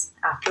felt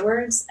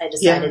afterwards, I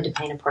decided to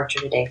paint a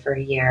portrait a day for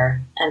a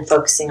year and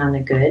focusing on the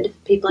good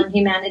people in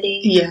humanity.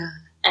 Yeah.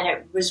 And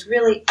it was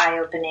really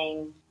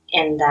eye-opening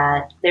in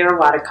that they were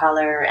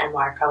watercolor and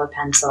watercolor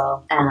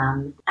pencil,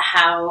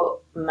 how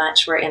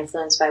much we're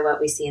influenced by what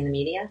we see in the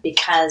media.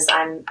 Because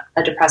I'm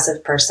a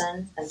depressive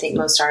person, I think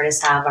most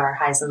artists have our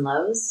highs and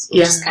lows,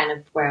 which is kind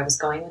of where I was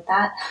going with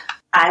that.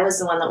 I was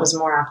the one that was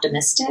more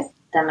optimistic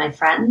than my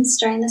friends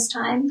during this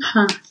time.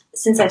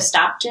 Since I've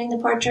stopped doing the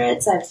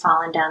portraits, I've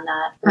fallen down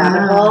that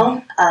rabbit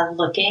hole of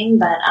looking,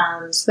 but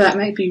so that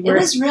might be worth it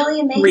was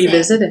really amazing.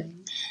 Revisiting.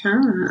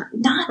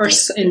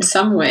 In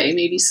some way,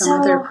 maybe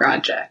some other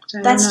project.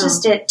 That's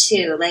just it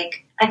too.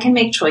 Like, I can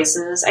make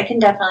choices. I can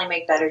definitely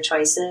make better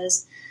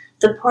choices.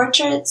 The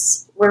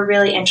portraits were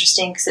really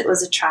interesting because it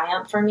was a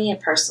triumph for me, a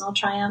personal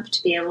triumph,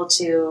 to be able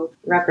to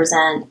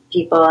represent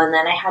people. And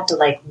then I had to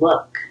like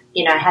look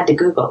I had to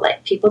Google,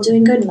 like, people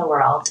doing good in the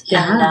world.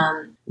 Yeah.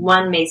 And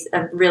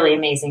a really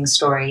amazing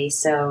story.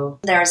 So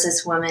there was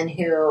this woman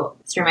who,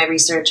 through my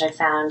research, I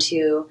found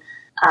who,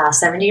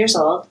 70 years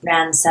old,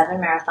 ran 7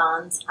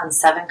 marathons on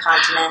 7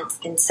 continents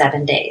in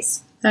 7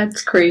 days.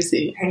 That's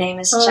crazy. Her name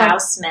is Chow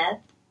Smith.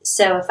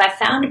 So if I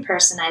found a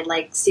person, I'd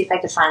like see if I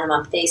could find them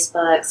on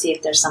Facebook, see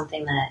if there's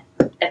something that,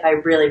 if I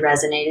really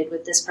resonated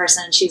with this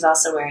person. She's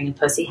also wearing a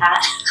pussy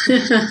hat.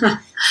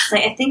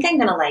 Like, I think I'm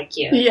going to like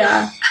you.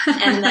 Yeah.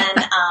 And then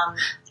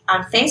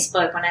on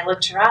Facebook, when I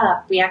looked her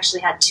up, we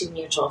actually had 2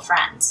 mutual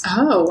friends.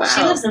 Oh, wow.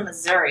 She lives in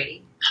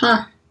Missouri.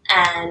 Huh.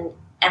 And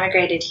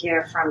emigrated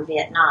here from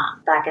Vietnam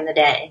back in the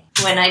day.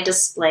 When I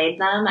displayed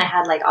them, I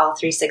had like all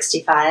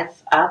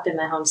 365 up in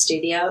my home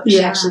studio. She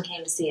actually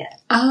came to see it.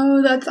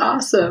 Oh, that's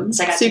awesome.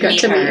 So I got you got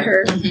to meet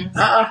her.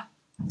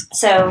 Mm-hmm.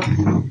 So,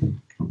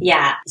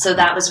 yeah. So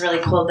that was really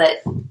cool.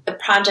 But the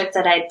project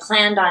that I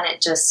planned on it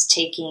just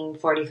taking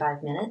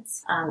 45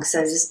 minutes. So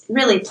I was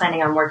really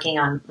planning on working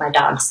on my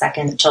dog's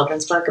second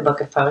children's book, a book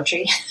of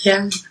poetry.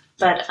 Yeah.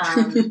 But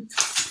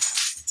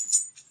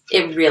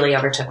it really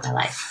overtook my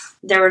life.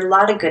 There were a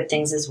lot of good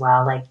things as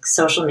well, like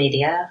social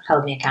media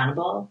held me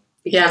accountable.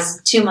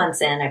 Because 2 months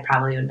in, I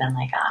probably would have been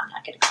like, oh, I'm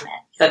not going to commit.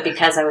 But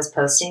because I was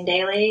posting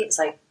daily, it's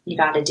like, you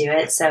got to do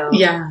it. So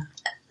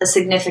a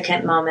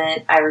significant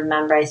moment, I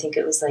remember, I think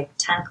it was like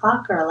 10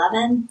 o'clock or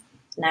 11,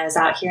 and I was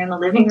out here in the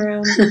living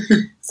room.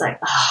 It's like,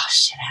 oh,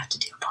 shit, I have to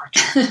do a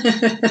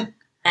portrait.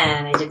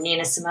 And I did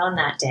Nina Simone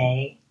that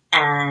day,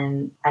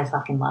 and I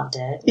fucking loved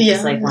it. It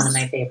was like one of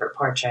my favorite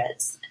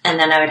portraits. And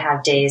then I would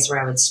have days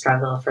where I would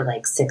struggle for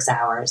like 6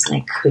 hours and I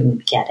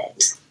couldn't get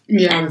it.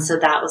 Yeah. And so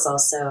that was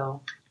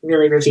also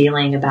really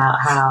revealing about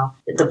how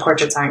the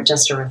portraits aren't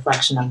just a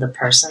reflection of the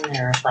person,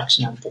 they're a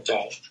reflection of the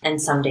day. And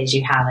some days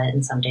you have it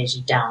and some days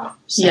you don't.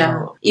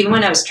 So even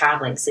when I was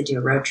traveling, because I do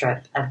a road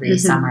trip every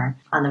summer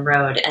on the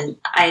road, and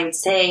I would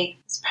say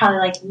it's probably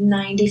like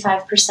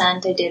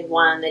 95% I did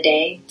one a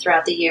day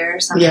throughout the year.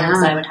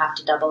 Sometimes I would have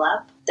to double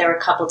up. There were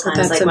a couple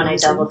times like when I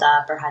doubled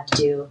up or had to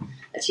do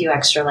a few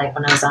extra, like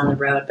when I was on the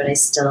road, but I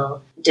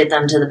still did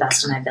them to the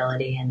best of my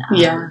ability. And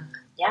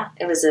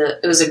it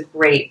was a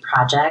great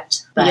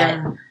project, but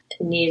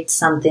it needed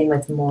something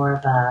with more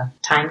of a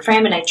time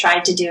frame. And I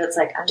tried to do, it's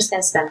like, I'm just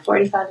going to spend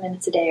 45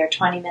 minutes a day or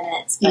 20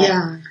 minutes,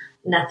 but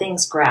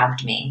nothing's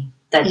grabbed me.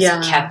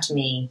 That's kept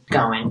me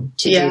going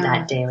to do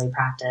that daily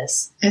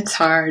practice. It's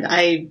hard.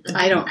 I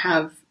don't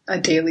have a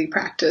daily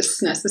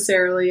practice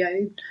necessarily.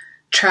 I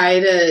try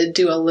to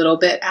do a little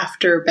bit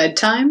after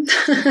bedtime.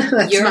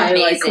 That's You're my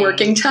amazing. Like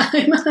working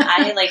time.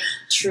 I like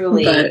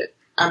truly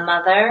a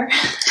mother.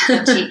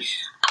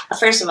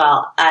 First of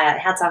all,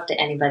 hats off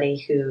to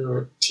anybody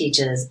who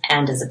teaches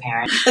and is a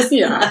parent.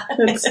 Yeah,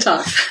 it's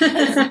tough.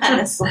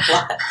 That's a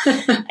lot.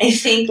 I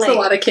think it's a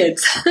lot of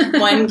kids.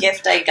 One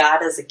gift I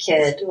got as a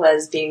kid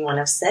was being one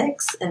of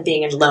 6 and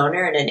being a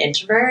loner and an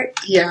introvert.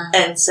 Yeah.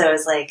 And so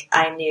it's like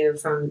I knew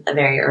from a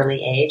very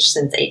early age,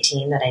 since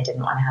 18, that I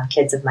didn't want to have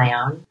kids of my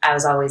own. I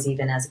was always,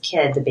 even as a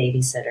kid, the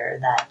babysitter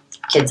that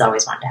kids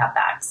always wanted to have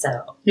back.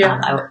 So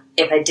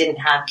if I didn't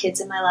have kids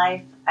in my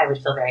life, I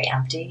would feel very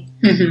empty,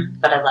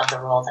 but I love the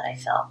role that I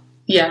fill.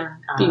 Yeah,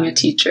 being a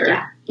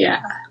teacher.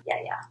 Yeah.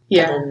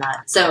 Other than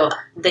that, so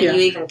that you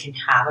even can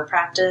have a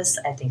practice,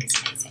 I think is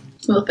amazing.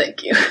 Well,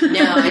 thank you.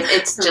 No,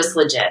 it's just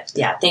legit.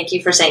 Yeah, thank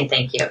you for saying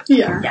thank you.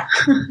 Yeah.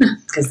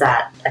 Because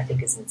that, I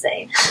think, is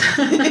insane.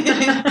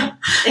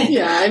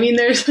 Yeah, I mean,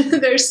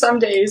 there's some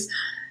days,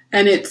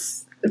 and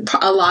it's,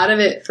 a lot of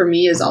it for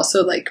me is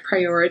also like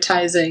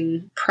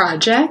prioritizing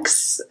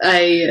projects.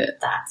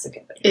 That's a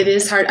good way. It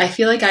is hard. I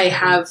feel like I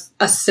have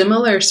a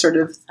similar sort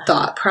of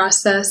thought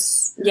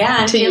process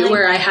to you,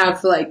 where I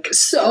have like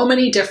so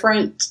many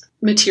different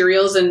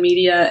materials and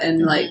media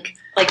and like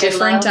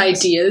different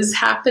ideas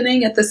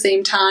happening at the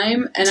same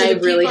time, and I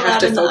really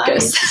have to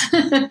focus.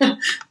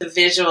 The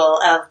visual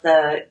of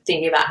the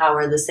thinking about how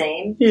we're the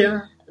same.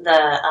 Yeah.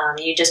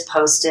 You just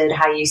posted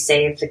how you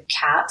save the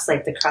caps,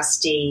 like the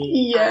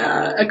crusty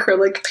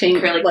acrylic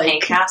paint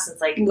paint caps.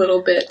 It's like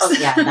little bits. Oh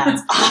yeah,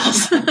 that's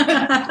awesome.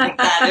 Like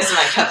that is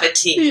my cup of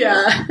tea.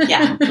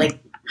 Yeah, like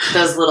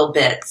those little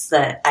bits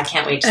that I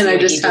can't wait to see what you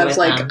do with them. And I just have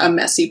like a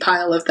messy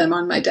pile of them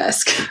on my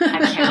desk.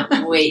 I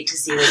can't wait to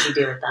see what you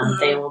do with them.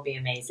 They will be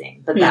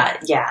amazing. But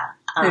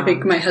I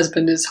think my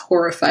husband is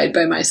horrified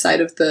by my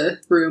side of the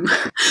room,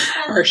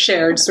 our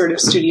shared sort of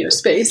studio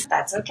space.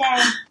 That's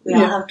okay. We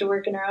all have to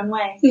work in our own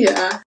way.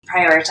 Yeah.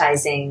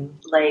 Prioritizing.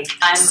 Like,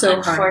 I'm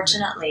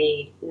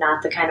unfortunately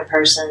not the kind of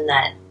person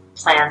that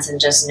plans and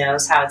just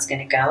knows how it's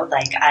going to go.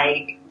 Like,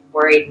 I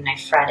worried and I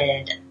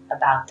fretted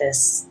about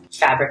this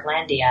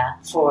Fabriclandia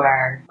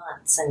for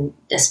months and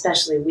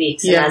especially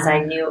weeks. And as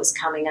I knew it was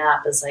coming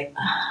up, it was like,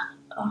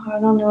 I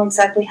don't know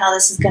exactly how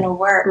this is going to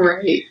work.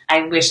 Right.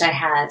 I wish I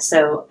had.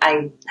 So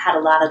I had a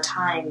lot of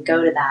time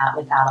go to that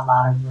without a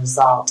lot of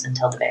result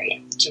until the very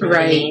end. Do you know what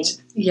I mean?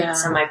 Yeah.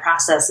 So my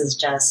process is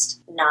just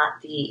not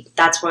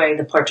that's why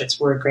the portraits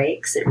were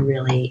great, because it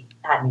really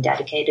had me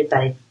dedicated, but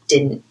I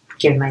didn't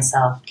give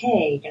myself,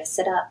 okay, you're going to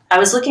sit up. I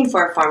was looking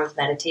for a form of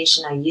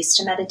meditation. I used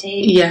to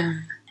meditate. Yeah.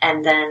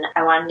 And then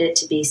I wanted it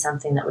to be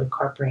something that would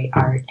incorporate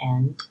art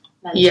and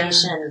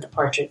meditation. The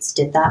portraits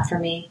did that for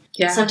me.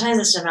 Sometimes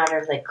it's just a matter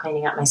of like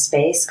cleaning up my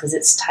space because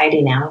it's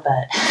tidy now,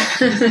 but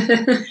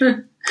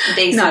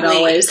basically not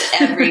always.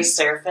 every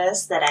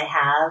surface that I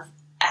have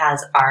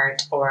has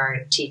art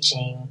or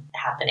teaching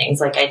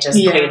happenings. Like I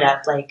just put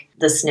up like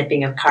the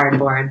snipping of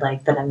cardboard,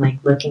 like that I'm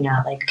like looking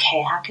at, like,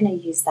 okay, how can I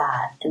use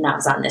that? And that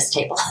was on this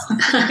table.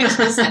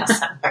 Just now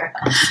somewhere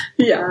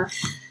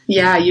else.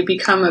 Yeah, you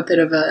become a bit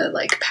of a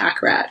like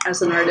pack rat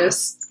as an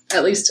artist.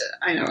 At least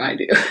I know I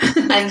do.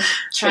 I'm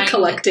trying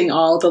collecting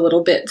all the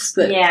little bits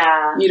that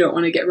you don't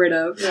want to get rid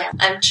of. Yeah,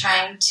 I'm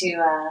trying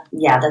to.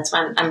 That's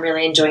why I'm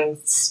really enjoying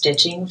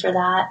stitching for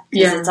that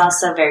because it's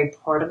also very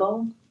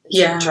portable.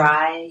 It's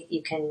dry.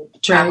 You can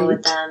travel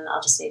with them.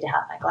 I'll just need to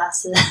have my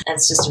glasses. And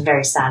it's just a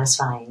very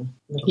satisfying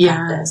little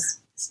practice.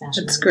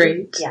 That's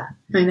great. Yeah,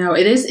 I know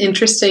it is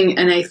interesting,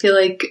 and I feel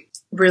like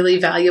really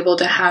valuable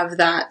to have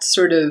that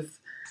sort of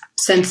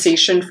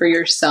sensation for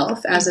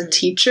yourself as a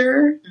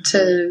teacher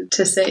to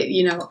say,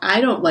 you know, I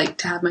don't like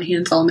to have my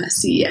hands all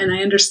messy, and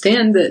I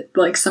understand that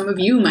like some of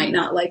you might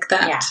not like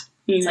that.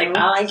 It's like,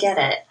 oh, I get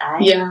it.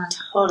 I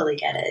totally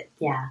get it.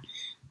 Yeah.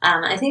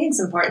 I think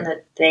it's important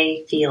that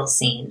they feel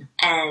seen.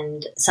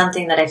 And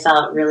something that I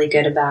felt really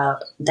good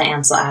about the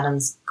Ansel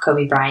Adams,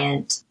 Kobe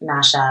Bryant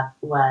mashup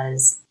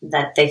was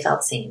that they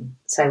felt seen.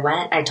 So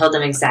I told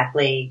them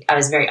exactly, I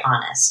was very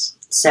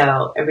honest.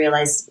 So I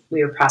realized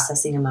we were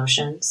processing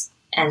emotions.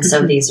 And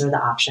so these were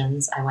the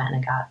options. I went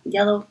and I got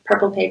yellow,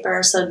 purple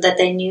paper so that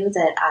they knew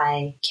that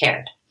I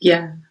cared.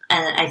 Yeah.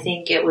 And I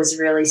think it was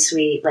really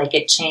sweet. Like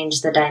it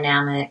changed the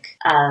dynamic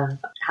of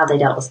how they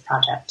dealt with the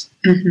project.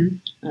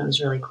 And it was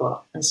really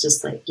cool. It's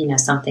just like, you know,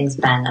 something's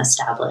been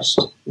established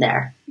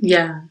there.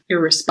 Yeah.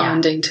 You're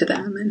responding to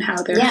them and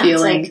how they're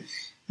feeling. It's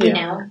like, you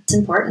know, it's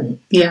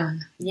important. Yeah.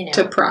 You know,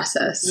 to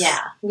process. Yeah.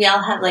 We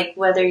all have, like,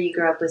 whether you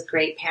grew up with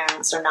great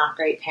parents or not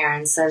great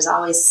parents, there's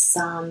always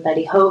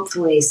somebody,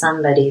 hopefully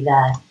somebody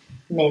that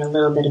made a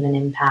little bit of an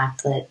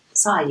impact that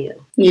saw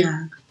you.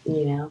 Yeah.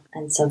 You know,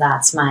 and so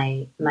that's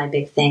my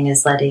big thing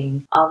is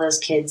letting all those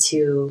kids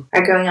who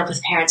are growing up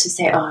with parents who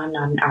say, oh, I'm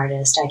not an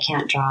artist, I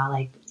can't draw.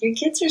 Like, your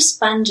kids are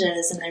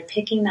sponges and they're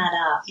picking that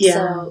up. Yeah.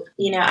 So,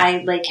 you know,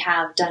 I like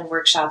have done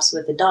workshops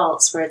with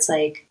adults where it's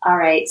like, all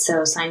right,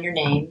 so sign your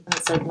name. And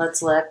it's like,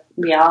 let's look.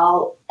 We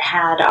all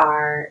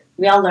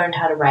learned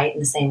how to write in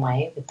the same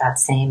way with that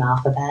same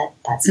alphabet,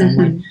 that same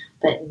way.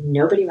 But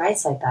nobody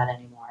writes like that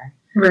anymore.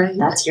 Right.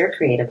 That's your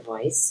creative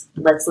voice.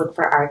 Let's look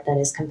for art that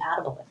is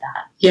compatible with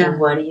that. Yeah. And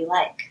what do you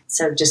like?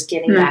 So just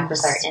getting back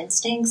with our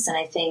instincts, and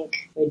I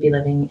think we'd be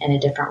living in a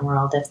different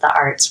world if the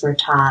arts were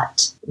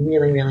taught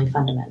really, really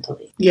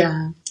fundamentally.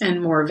 Yeah,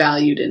 and more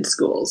valued in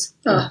schools.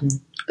 But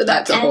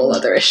that's a whole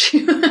other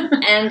issue.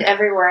 And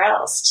everywhere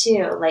else,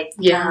 too. Like,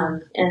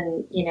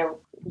 and, you know,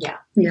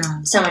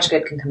 so much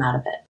good can come out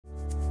of it.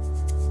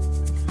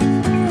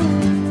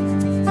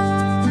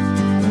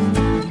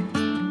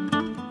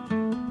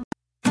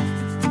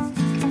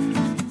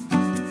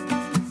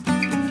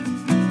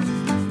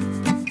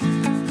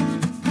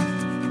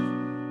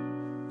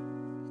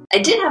 I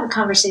did have a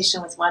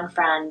conversation with one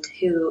friend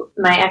who,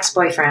 my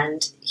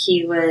ex-boyfriend,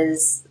 he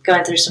was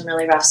going through some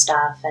really rough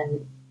stuff,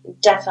 and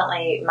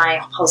definitely my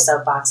whole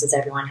soapbox is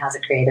everyone has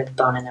a creative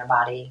bone in their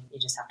body. You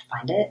just have to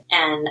find it.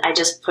 And I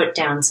just put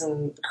down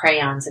some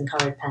crayons and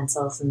colored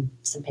pencils and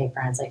some paper,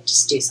 and I was like,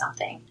 just do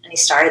something. And he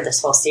started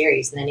this whole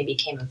series, and then he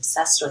became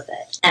obsessed with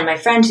it. And my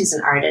friend who's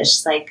an artist,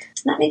 she's like,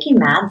 doesn't that make you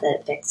mad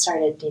that Vic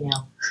started, you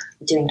know,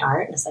 doing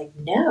art? And it's like,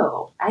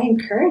 no, I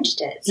encouraged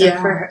it. So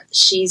for her,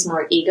 she's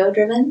more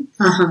ego-driven,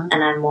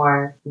 and I'm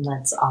more,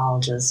 let's all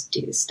just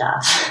do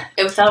stuff.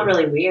 It felt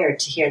really weird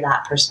to hear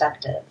that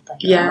perspective.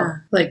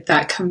 Like, like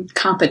that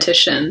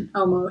competition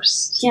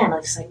almost. Yeah, and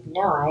it's like,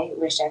 no, I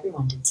wish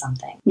everyone did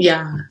something.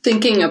 Yeah.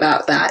 Thinking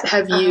about that,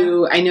 have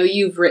you, I know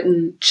you've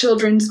written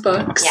children's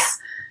books. Yeah.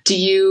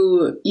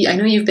 I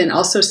know you've been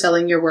also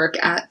selling your work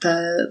at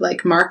the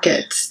like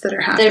markets that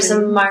are happening. There's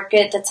a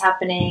market that's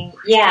happening.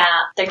 Yeah.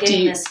 They're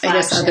getting this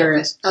flagship. I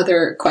guess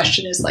other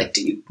question is like,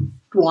 do you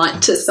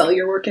want to sell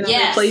your work in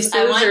other places?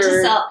 I want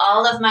to sell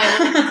all of my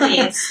work,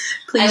 please.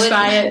 Please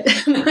buy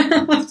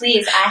it.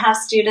 Please, I have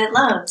student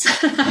loans.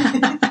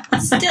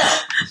 Still.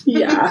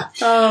 Yeah.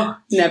 Oh,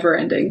 never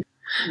ending.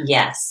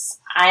 Yes.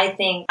 I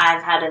think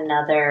I've had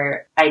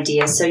another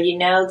idea. So, you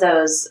know,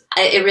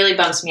 it really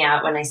bumps me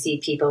out when I see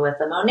people with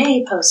a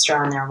Monet poster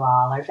on their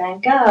wall or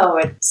Van Gogh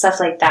or stuff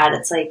like that.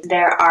 It's like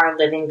there are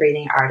living,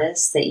 breathing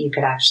artists that you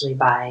could actually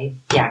buy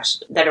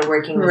that are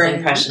working with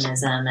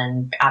Impressionism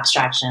and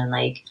abstraction.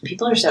 Like,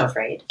 people are so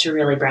afraid to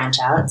really branch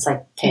out. It's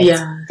like, okay,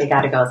 they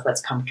got to go with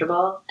what's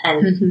comfortable.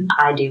 And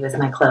I do with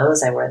my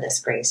clothes. I wear this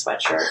gray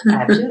sweatshirt. I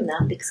have two of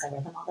them because I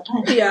wear them all the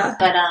time. Yeah.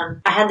 But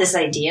I had this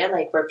idea,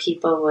 like, where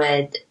people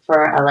would,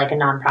 for a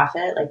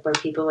nonprofit, like where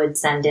people would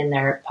send in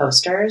their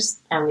posters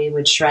and we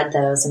would shred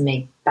those and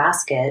make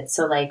baskets.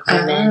 So like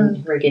women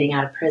who are getting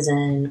out of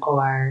prison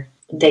or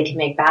they could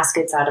make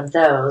baskets out of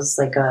those,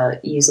 like a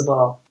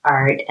usable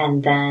art,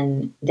 and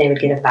then they would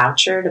get a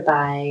voucher to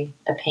buy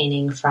a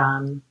painting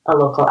from a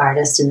local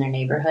artist in their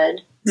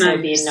neighborhood. So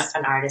it'd be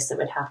an artist that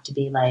would have to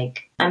be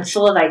like, I'm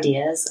full of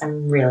ideas.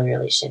 I'm really,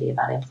 really shitty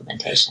about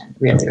implementation.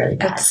 Really, really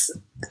bad.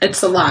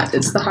 It's a lot.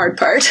 It's the hard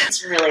part.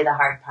 It's really the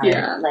hard part.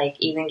 Yeah. Like,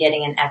 even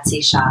getting an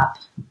Etsy shop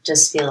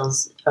just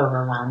feels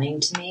overwhelming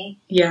to me.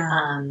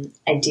 Yeah.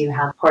 I do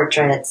have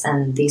portraits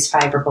and these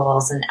fiber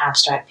bowls and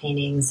abstract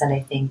paintings that I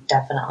think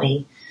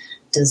definitely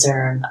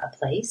deserve a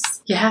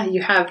place. Yeah,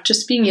 you have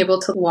just being able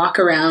to walk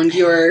around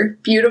your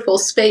beautiful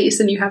space,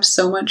 and you have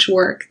so much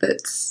work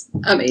that's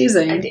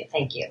amazing. I do.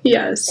 Thank you.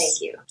 Yes.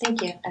 Thank you.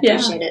 Thank you. I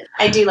appreciate it.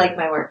 I do like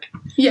my work.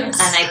 Yes.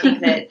 And I think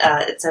that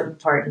it's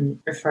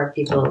important for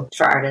people,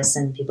 for artists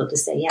and people to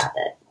say, yeah,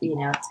 that, you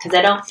know, because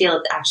I don't feel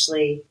it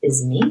actually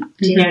is me.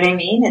 Do you know what I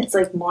mean? It's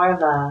like more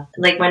of a,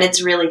 like when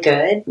it's really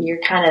good,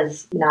 you're kind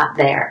of not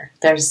there.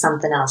 There's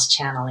something else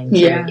channeling through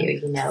you,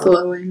 you know?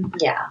 Flowing.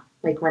 Yeah.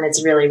 Like when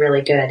it's really,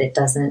 really good, it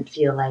doesn't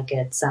feel like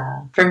it's,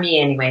 for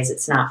me anyways,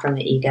 it's not from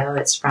the ego,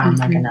 it's from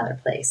like another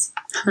place.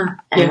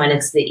 And when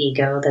it's the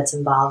ego that's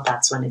involved,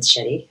 that's when it's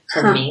shitty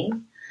for me.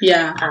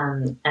 Yeah.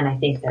 And I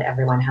think that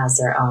everyone has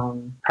their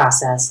own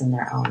process and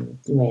their own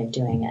way of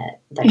doing it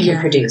that can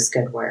produce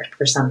good work.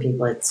 For some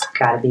people, it's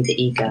got to be the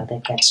ego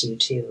that gets you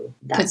to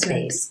that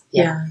space.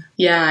 Yeah.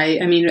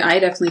 I mean, I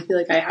definitely feel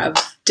like I have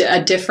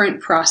a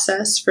different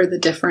process for the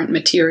different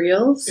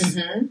materials.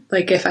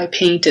 Like if I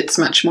paint, it's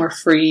much more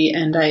free,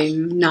 and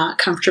I'm not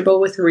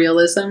comfortable with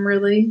realism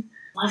really.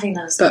 Loving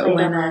those. But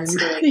when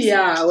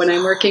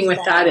I'm working with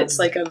that, it's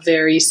like a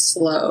very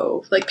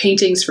slow, like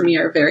paintings for me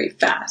are very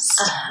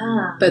fast,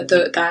 but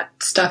that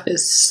stuff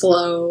is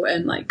slow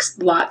and like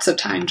lots of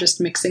time just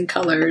mixing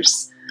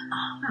colors,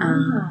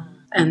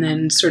 and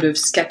then sort of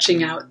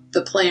sketching out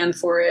the plan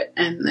for it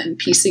and then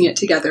piecing it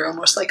together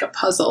almost like a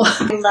puzzle.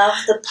 I love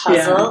the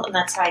puzzle, and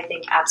that's how I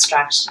think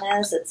abstraction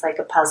is. It's like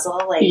a puzzle,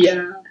 like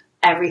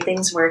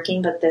everything's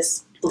working, but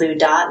this blue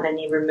dot, and then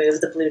you remove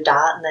the blue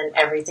dot, and then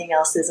everything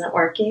else isn't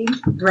working.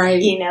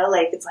 Right. You know,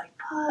 like it's like,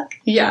 fuck.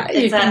 Yeah,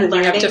 you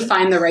have to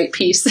find the right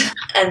piece.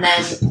 And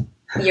then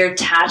you're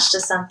attached to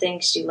something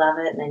because you love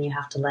it, and then you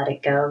have to let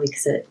it go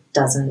because it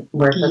doesn't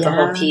work with the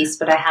whole piece.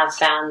 But I have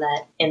found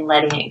that in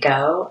letting it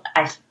go,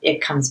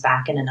 it comes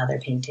back in another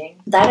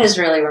painting. That is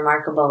really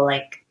remarkable,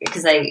 like,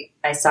 because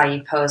I saw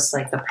you post,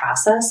 like, the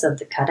process of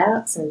the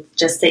cutouts, and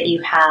just that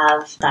you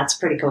have, that's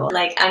pretty cool.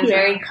 Like, I'm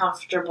very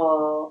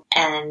comfortable,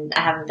 and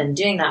I haven't been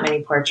doing that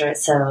many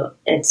portraits, so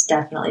it's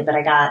definitely, but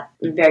I got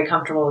very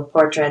comfortable with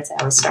portraits. I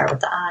always start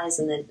with the eyes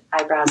and the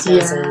eyebrows,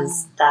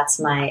 noses.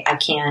 That's I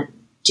can't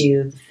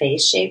do the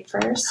face shape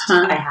first.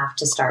 I have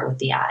to start with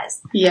the eyes.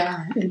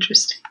 Yeah,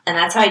 interesting. And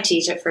that's how I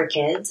teach it for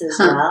kids as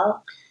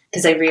well.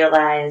 Because I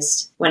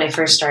realized when I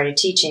first started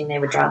teaching, they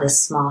would draw this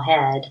small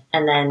head,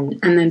 and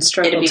then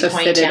struggle it'd be to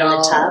fit it on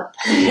all the top,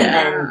 and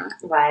then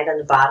wide on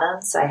the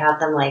bottom. So I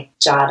have them like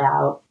jot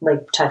out,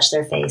 like touch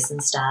their face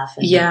and stuff.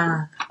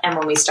 And, and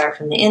when we start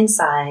from the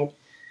inside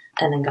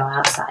and then go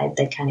outside,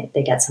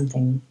 they get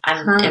something.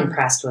 I'm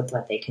impressed with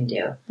what they can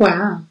do.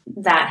 Wow.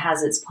 That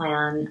has its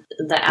plan.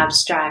 The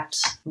abstract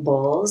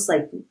bowls,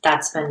 like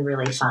that's been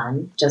really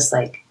fun. Just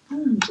like,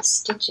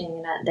 just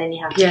stitching, and then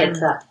you have to get to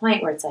that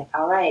point where it's like,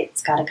 all right,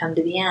 it's got to come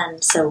to the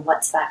end. So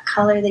what's that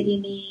color that you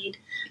need?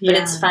 But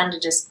it's fun to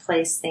just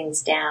place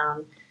things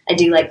down. I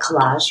do like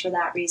collage for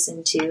that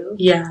reason too.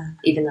 Yeah.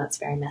 Even though it's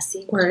very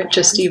messy. Where it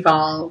just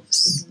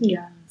evolves.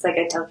 Yeah. It's like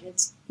I tell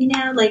kids, you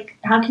know, like,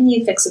 how can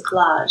you fix a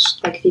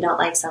collage? Like, if you don't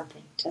like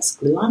something, just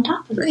glue on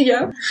top of it.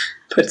 Yeah.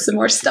 Put some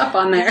more stuff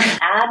on there.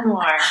 Add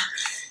more.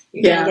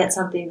 You're going to get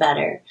something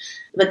better.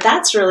 But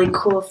that's really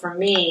cool for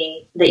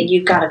me that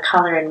you've got a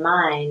color in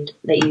mind,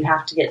 that you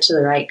have to get to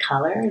the right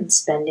color, and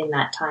spending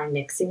that time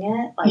mixing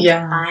it. Like,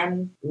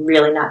 I'm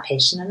really not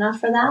patient enough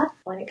for that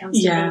when it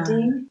comes to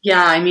painting.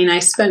 Yeah, I mean,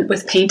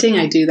 with painting,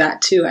 I do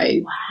that too.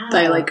 I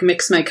like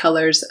mix my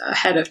colors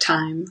ahead of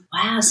time.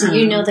 Wow, so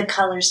you know the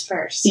colors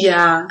first.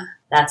 Yeah.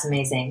 That's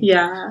amazing.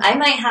 Yeah. I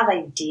might have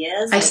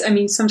ideas. I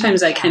mean,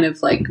 sometimes I kind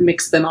of like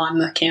mix them on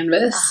the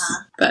canvas,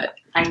 but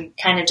I'm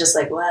kind of just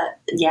like, what?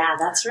 Yeah,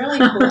 that's really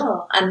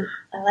cool.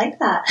 I like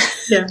that.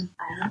 Yeah.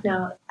 I don't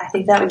know. I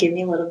think that would give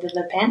me a little bit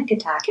of a panic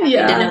attack. I need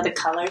to know the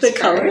colors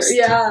first.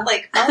 Yeah.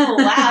 Like, oh,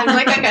 wow. I'm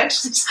like, I'm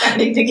actually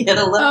starting to get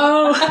a little.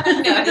 Oh.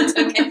 No, it's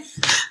okay.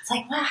 It's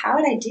like, wow, how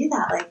would I do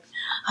that? Like,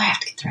 I have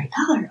to get the right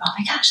color. Oh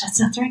my gosh, that's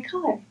not the right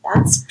color.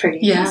 That's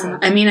pretty amazing.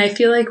 I mean, I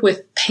feel like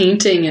with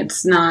painting,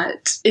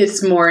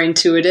 it's more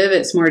intuitive.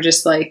 It's more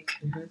just like,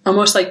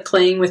 almost like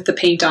playing with the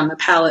paint on the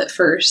palette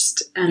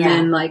first. And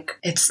then like,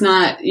 it's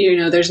not,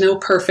 there's no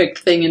perfect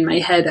thing in my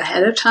head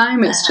ahead of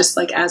time. It's just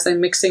like, as I'm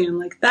mixing, I'm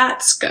like,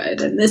 that's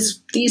good. And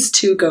these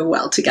two go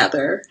well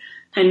together.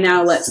 And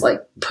now let's like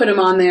put them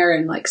on there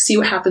and like see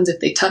what happens if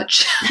they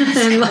touch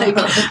and like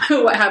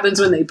what happens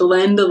when they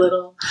blend a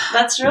little.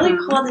 That's really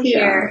cool to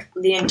hear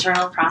the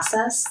internal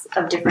process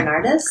of different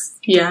artists.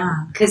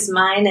 Yeah. Because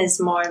mine is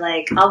more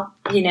like, I'll,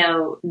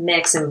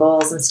 mix in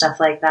bowls and stuff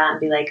like that and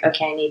be like,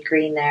 okay, I need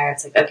green there.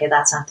 It's like, okay,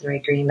 that's not the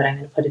right green, but I'm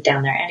going to put it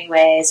down there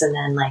anyways. And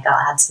then like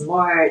I'll add some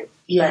more.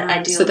 Yeah.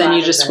 I do so then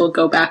you just will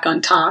go back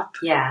on top.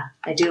 Yeah.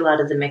 I do a lot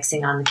of the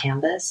mixing on the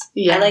canvas.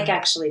 Yeah. I like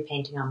actually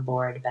painting on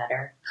board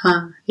better.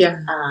 Huh.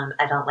 Yeah.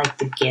 I don't like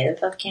the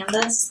give of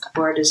canvas.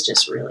 Board is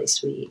just really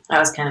sweet. That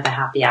was kind of a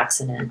happy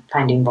accident,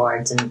 finding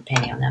boards and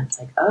painting on them. It's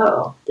like,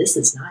 oh, this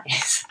is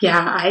nice. Yeah.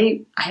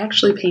 I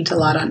actually paint a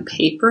lot on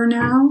paper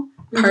now.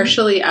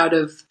 Partially out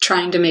of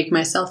trying to make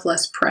myself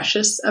less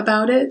precious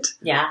about it.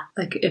 Yeah.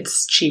 Like,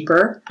 it's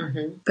cheaper.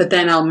 But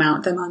then I'll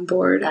mount them on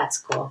board. That's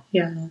cool.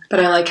 Yeah. But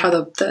I like how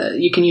the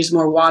you can use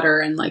more water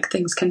and, like,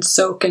 things can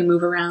soak and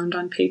move around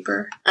on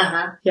paper.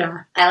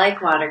 Yeah. I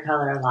like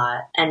watercolor a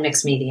lot. And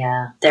mixed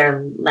media. They're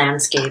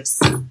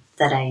landscapes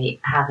that I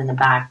have in the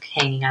back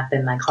hanging up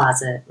in my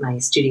closet, my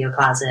studio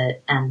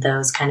closet, and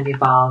those kind of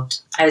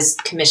evolved. I was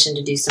commissioned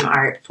to do some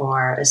art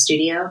for a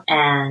studio,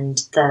 and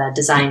the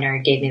designer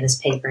gave me this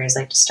paper. He's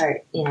like, to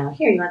start,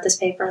 here, you want this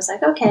paper? I was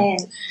like, okay.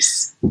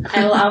 And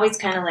I will always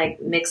kind of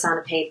like mix on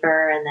a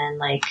paper and then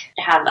like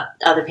have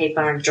other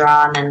paper and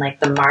draw, and then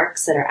like the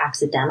marks that are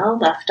accidental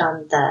left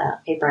on the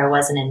paper I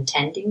wasn't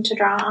intending to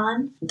draw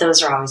on.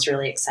 Those are always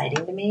really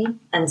exciting to me.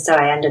 And so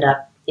I ended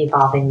up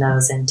evolving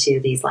those into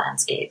these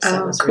landscapes.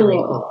 So it was really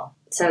cool.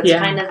 So it's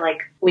kind of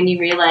like when you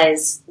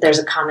realize there's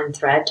a common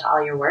thread to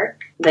all your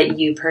work that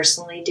you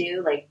personally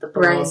do, like the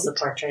bowls, the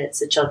portraits,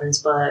 the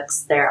children's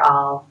books, they're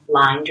all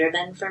line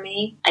driven for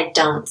me. I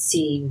don't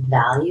see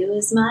value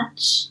as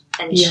much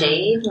and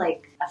shade.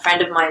 Like a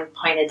friend of mine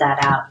pointed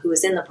that out who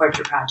was in the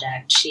portrait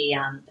project. She,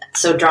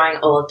 so drawing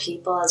old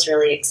people is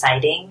really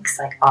exciting because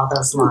like all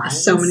those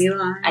lines. So many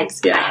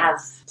lines. I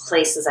have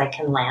places I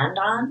can land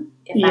on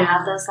if I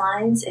have those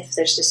lines. If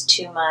there's just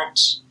too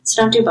much,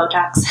 so don't do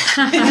Botox.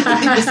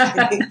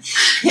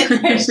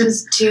 If there's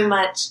just too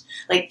much,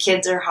 like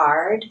kids are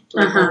hard,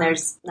 like when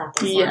there's not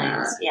those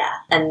lines. Yeah.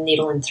 And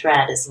needle and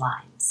thread is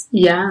lines.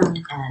 Yeah.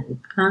 And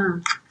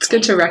it's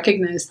good to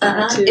recognize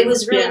that too. It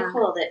was really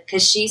cool that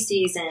because she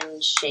sees in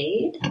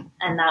shade,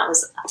 and I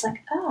was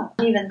like, oh,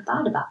 I hadn't even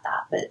thought about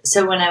that. But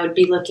so when I would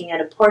be looking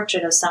at a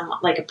portrait of someone,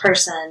 like a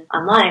person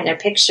online, their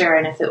picture,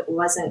 and if it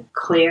wasn't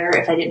clear,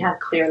 if I didn't have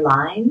clear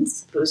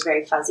lines, if it was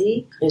very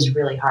fuzzy, it was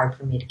really hard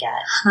for me to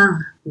get.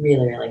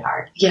 Really, really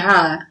hard.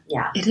 Yeah.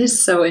 Yeah. It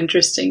is so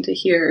interesting to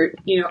hear,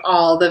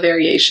 all the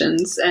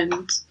variations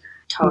and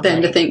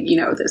then to think,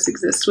 this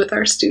exists with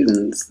our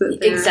students. That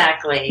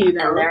exactly. And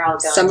they're all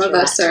going some of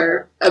us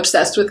are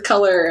obsessed with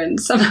color and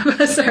some of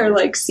us are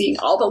like seeing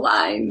all the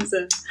lines.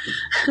 And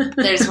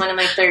there's one of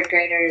my third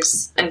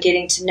graders I'm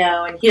getting to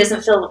know, and he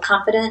doesn't feel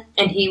confident.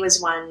 And he was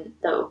one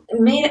that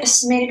made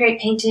a great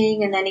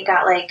painting, and then he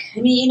got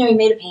he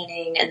made a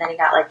painting, and then he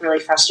got really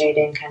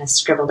frustrated and kind of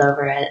scribbled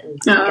over it,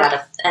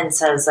 and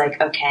so I was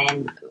like, okay.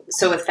 And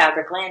so with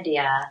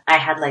Fabriclandia, I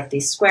had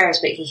these squares,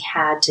 but he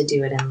had to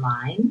do it in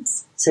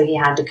lines. So he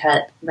had to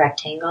cut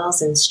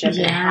rectangles and strip it.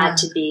 It had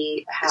to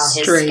be how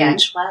his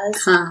sketch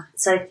was.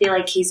 So I feel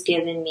like he's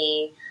given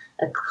me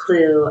a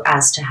clue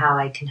as to how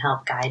I can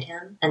help guide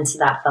him. And so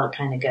that felt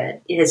kind of good.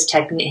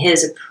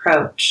 His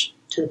approach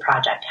to the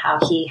project, how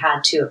he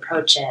had to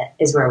approach it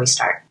is where we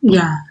start.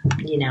 Yeah.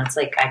 It's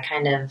like I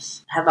kind of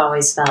have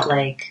always felt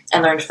like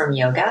I learned from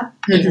yoga,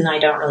 even though I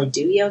don't really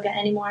do yoga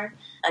anymore.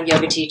 A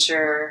yoga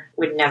teacher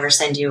would never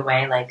send you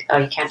away oh,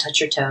 you can't touch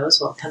your toes.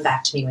 Well, come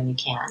back to me when you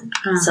can.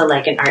 So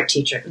an art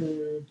teacher,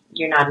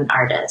 you're not an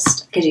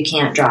artist because you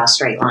can't draw a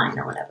straight line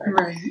or whatever.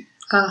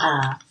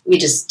 Right. We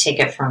just take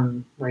it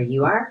from where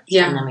you are,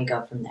 and then we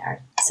go from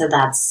there. So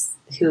that's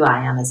who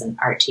I am as an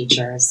art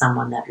teacher, as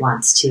someone that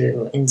wants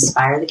to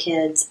inspire the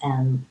kids.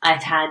 And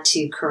I've had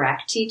to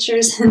correct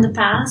teachers in the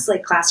past,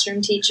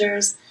 classroom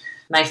teachers.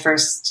 My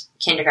first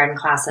kindergarten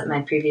class at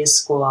my previous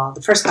school,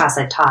 the first class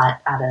I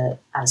taught out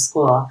of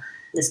school,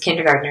 this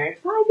kindergartner,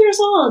 5 years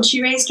old, she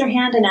raised her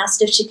hand and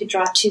asked if she could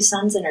draw two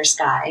suns in her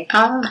sky.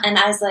 And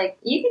I was like,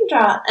 you can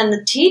draw. And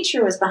the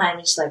teacher was behind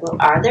me. She's like, well,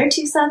 are there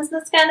two suns in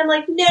the sky? And I'm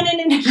like,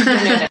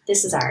 no.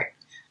 This is art.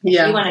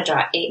 If you want to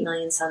draw 8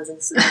 million suns in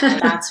the sky,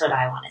 that's what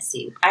I want to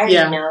see. I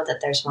already know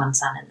that there's one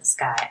sun in the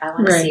sky. I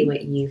want to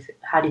see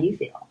how do you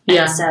feel?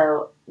 Yeah. And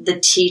so the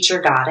teacher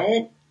got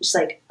it. She's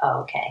like,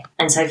 oh, okay.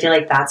 And so I feel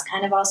like that's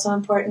kind of also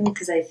important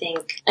because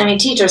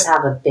teachers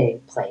have a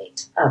big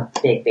plate,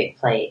 big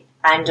plate.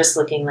 I'm just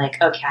looking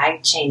okay,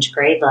 I change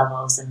grade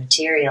levels and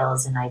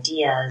materials and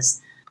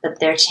ideas, but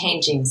they're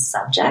changing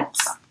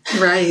subjects.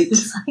 Right.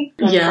 It's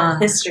from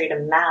history to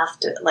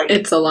math to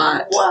it's a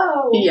lot.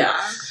 Whoa. Yeah.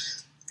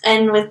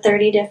 And with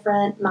 30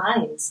 different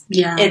minds.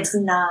 Yeah. It's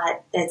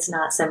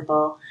not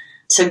simple.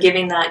 So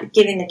giving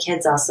the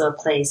kids also a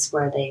place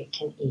where they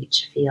can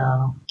each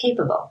feel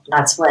capable.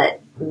 That's what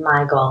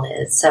my goal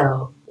is.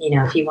 So,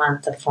 if you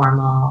want the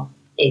formal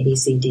A, B,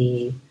 C,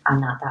 D. I'm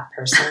not that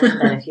person.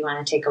 But if you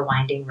want to take a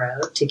winding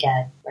road to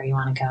get where you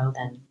want to go,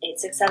 then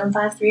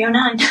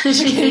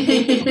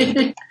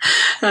 8675309.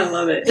 I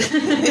love it.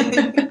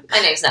 My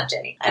name's not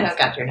Jenny. I don't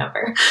got your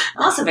number.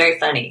 I'm also very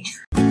funny.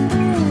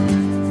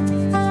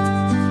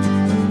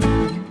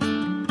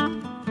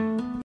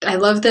 I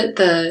love that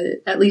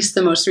at least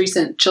the most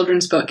recent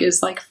children's book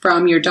is like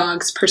from your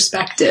dog's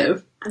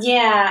perspective.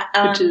 Yeah.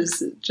 Which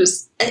is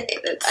just,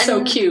 it's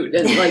so cute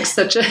and like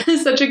such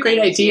a great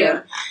idea.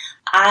 You.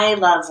 I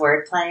love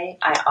wordplay.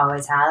 I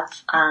always have.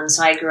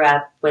 So I grew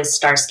up with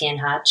Starsky and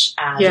Hutch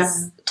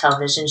as a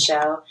television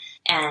show,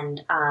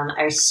 and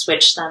I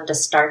switched them to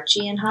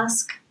Starchy and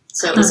Husk.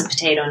 So it was a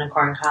potato and a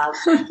corn cob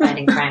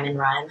fighting crime and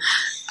rhyme.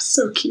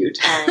 So cute.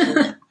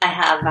 And I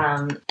have,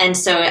 and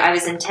so I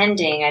was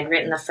intending, I'd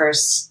written the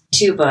first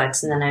 2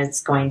 books, and then I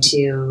was going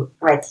to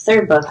write the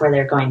 3rd book where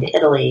they're going to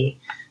Italy.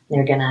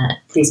 They're going to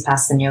please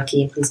pass the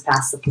gnocchi, please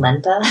pass the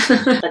polenta.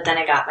 But then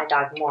I got my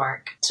dog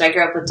Mork. So I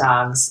grew up with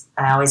dogs.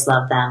 I always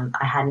loved them.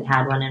 I hadn't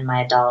had one in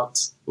my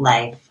adult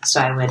life.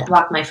 So I would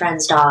walk my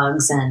friends'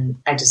 dogs,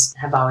 and I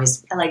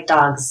like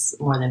dogs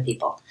more than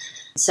people.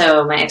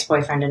 So my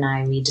ex-boyfriend and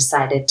I, we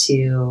decided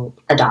to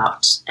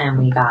adopt, and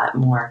we got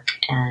Mork,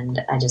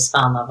 and I just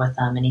fell in love with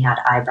him, and he had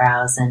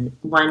eyebrows. And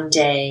one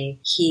day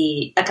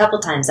a couple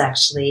times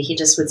actually, he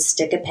just would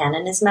stick a pen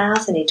in his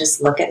mouth and he'd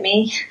just look at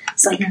me.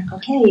 It's like,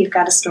 okay, you've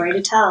got a story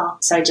to tell.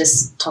 So I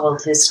just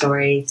told his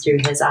story through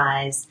his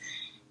eyes.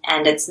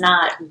 And it's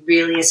not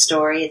really a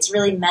story. It's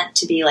really meant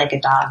to be like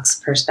a dog's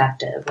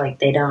perspective. Like,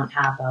 they don't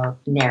have a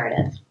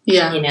narrative.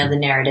 Yeah. The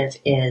narrative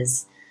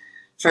is,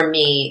 for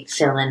me,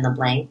 fill in the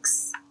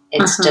blanks.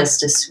 It's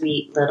just a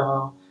sweet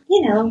little,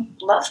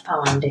 love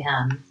poem to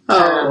him.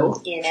 Oh.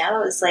 It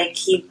was like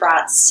he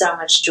brought so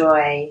much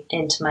joy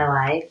into my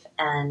life.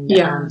 And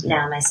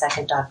now my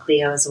second dog,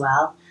 Cleo, as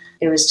well.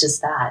 It was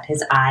just that.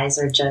 His eyes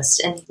are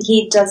just, and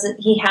he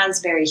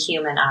has very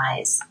human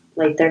eyes.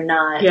 Like, they're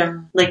not,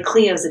 like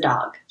Cleo's a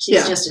dog.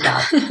 She's just a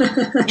dog.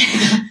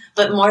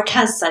 But Mork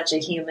has such a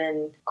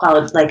human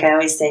quality. Like I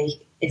always say,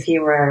 if he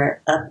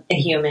were a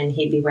human,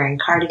 he'd be wearing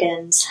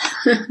cardigans,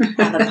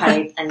 have a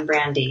pipe, and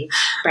brandy.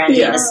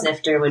 Brandy and a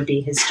snifter would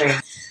be his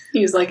drink.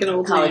 He's like an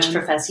old college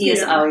professor.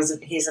 He's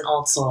an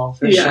old soul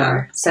for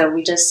sure. So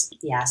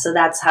so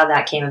that's how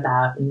that came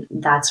about. And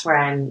that's where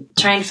I'm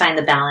trying to find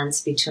the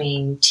balance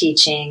between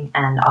teaching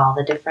and all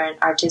the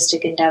different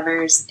artistic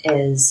endeavors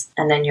and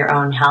then your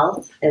own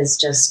health is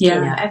just,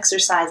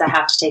 exercise. I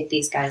have to take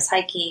these guys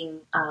hiking,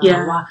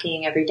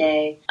 walking every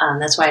day.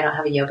 That's why I don't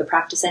have a yoga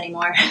practice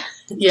anymore.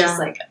 Just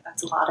like,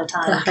 that's a lot of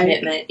time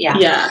commitment.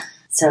 Yeah.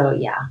 So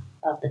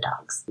love the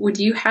dogs. Would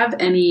you have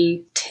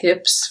any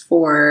tips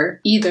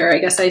for either, I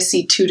guess I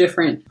see 2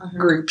 different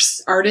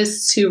groups,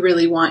 artists who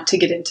really want to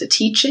get into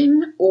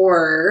teaching,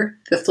 or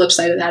the flip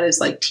side of that is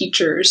like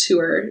teachers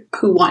who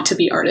want to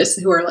be artists,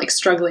 who are like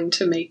struggling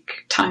to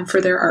make time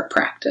for their art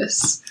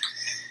practice?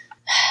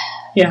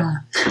 Yeah.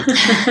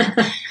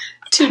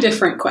 2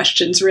 different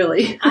questions,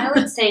 really. I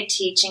would say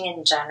teaching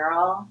in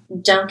general,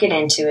 don't get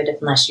into it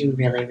unless you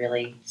really,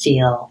 really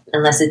feel,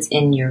 unless it's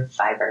in your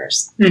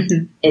fibers.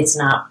 It's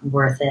not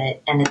worth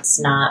it, and it's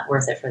not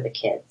worth it for the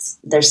kids.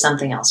 There's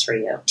something else for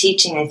you.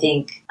 Teaching, I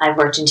think, I've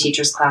worked in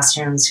teachers'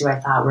 classrooms who I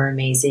thought were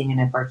amazing, and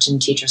I've worked in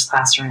teachers'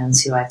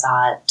 classrooms who I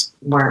thought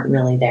weren't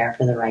really there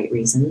for the right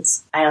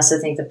reasons. I also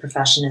think the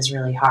profession is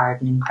really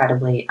hard and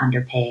incredibly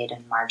underpaid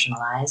and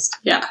marginalized.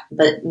 Yeah.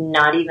 But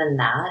not even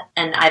that.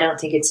 And I don't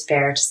think it's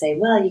fair to say,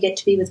 well, you get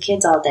to be with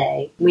kids all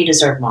day. We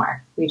deserve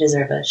more. We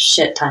deserve a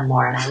shit ton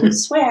more. And I would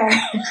swear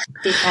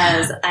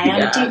because I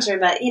am a teacher,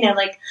 but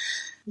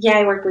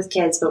I work with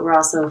kids, but we're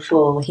also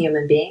full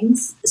human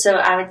beings. So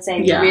I would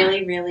say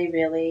really, really,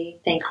 really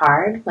think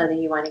hard whether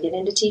you want to get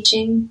into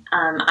teaching.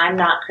 I'm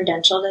not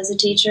credentialed as a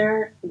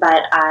teacher,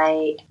 but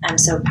I am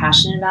so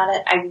passionate about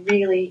it. I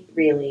really,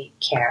 really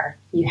care.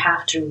 You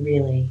have to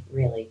really,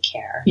 really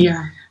care.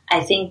 Yeah. I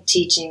think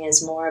teaching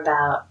is more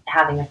about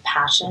having a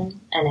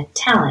passion and a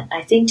talent.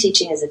 I think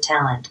teaching is a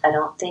talent. I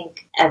don't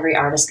think every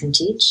artist can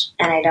teach,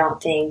 and I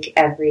don't think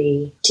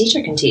every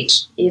teacher can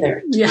teach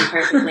either, to be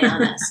perfectly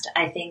honest.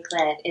 I think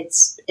that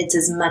it's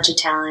as much a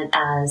talent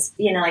as,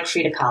 like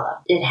Frida Kahlo.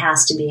 It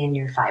has to be in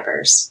your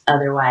fibers.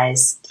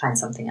 Otherwise, find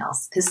something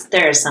else, because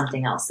there is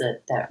something else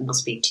that will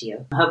speak to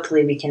you.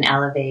 Hopefully we can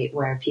elevate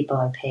where people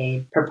are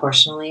paid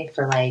proportionally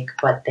for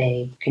what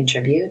they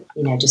contribute,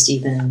 just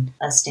even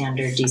a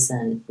standard,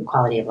 decent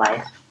quality of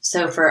life.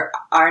 So for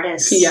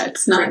artists... Yeah,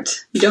 it's not...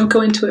 You don't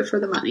go into it for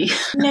the money.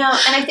 No,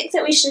 and I think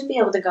that we should be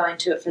able to go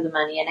into it for the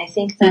money. And I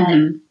think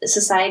that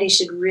society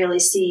should really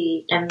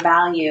see and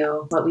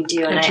value what we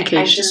do. And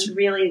I just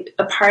really...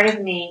 A part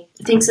of me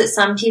thinks that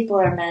some people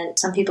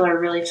are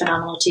really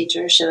phenomenal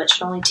teachers, so it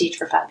should only teach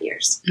for 5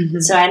 years.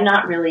 So I'm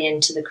not really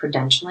into the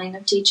credentialing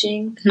of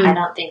teaching. I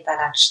don't think that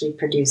actually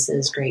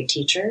produces great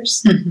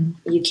teachers.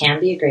 You can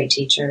be a great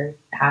teacher.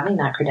 having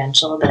that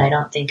credential, but I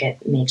don't think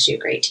it makes you a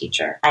great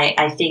teacher.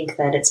 I think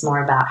that it's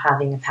more about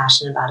having a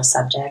passion about a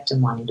subject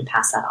and wanting to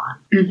pass that on.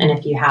 Mm-hmm. And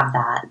if you have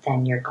that,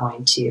 then you're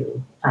going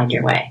to find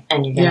your way,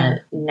 and you're going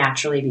to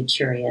naturally be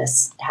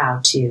curious how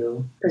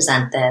to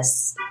present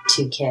this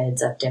to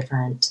kids of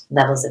different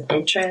levels of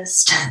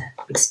interest,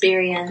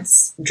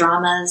 experience,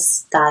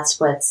 dramas. That's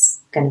what's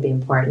going to be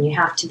important. You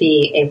have to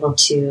be able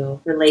to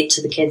relate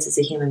to the kids as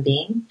a human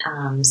being,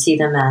 see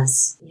them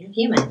as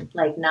human,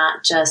 like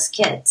not just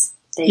kids.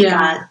 They've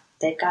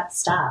got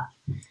stuff.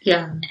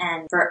 Yeah.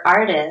 And for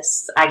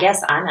artists, I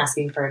guess I'm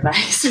asking for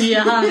advice.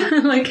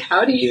 Yeah. Like,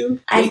 how do you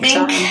make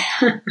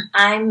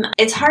time?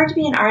 It's hard to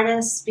be an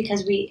artist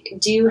because we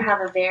do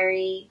have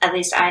at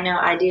least I know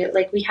I do,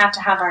 like, we have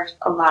to have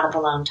a lot of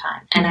alone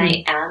time. And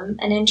I am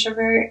an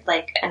introvert,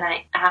 like, and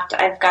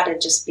I've got to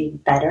just be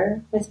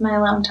better with my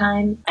alone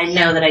time. I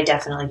know that I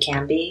definitely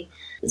can be.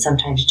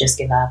 Sometimes you just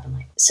give up.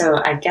 So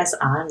I guess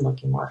I'm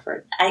looking more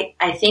for,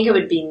 I think it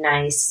would be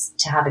nice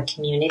to have a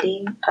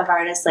community of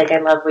artists. Like, I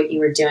love what you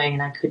were doing,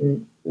 and I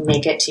couldn't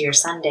make it to your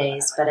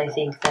Sundays, but I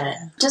think that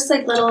just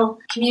like little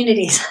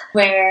communities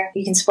where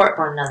you can support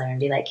one another and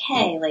be like,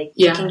 hey, like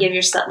you can give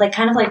yourself, like,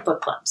 kind of like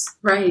book clubs.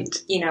 Right.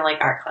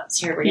 Like art clubs.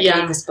 Here, we're going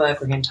to read this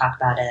book. We're going to talk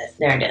about it.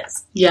 There it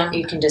is. Yeah.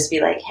 You can just be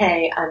like,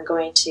 hey, I'm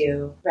going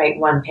to write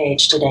one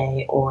page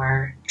today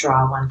or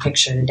draw one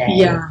picture today.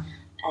 Yeah.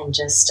 And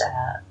just,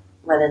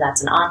 whether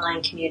that's an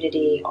online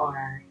community,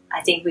 or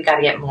I think we got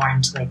to get more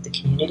into like the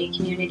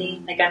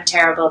community. Like, I'm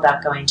terrible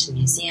about going to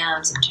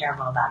museums. I'm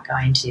terrible about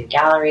going to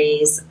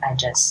galleries. I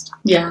just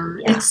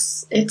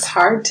it's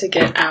hard to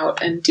get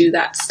out and do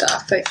that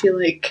stuff. I feel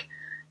like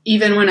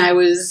even when I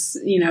was,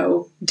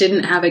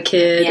 didn't have a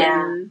kid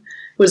and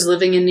was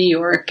living in New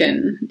York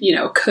and,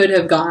 could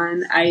have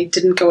gone, I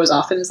didn't go as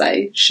often as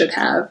I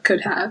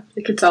could have.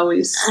 Like, it's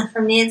always... And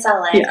for me, it's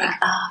all like,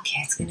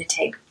 it's going to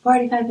take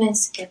 45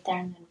 minutes to get there,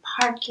 and then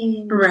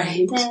parking,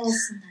 right? And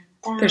this, and then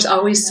that. There's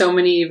always so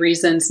many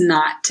reasons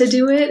not to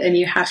do it, and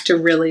you have to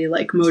really,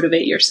 like,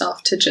 motivate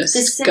yourself to just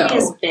go. The city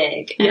is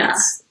big. And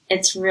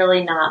it's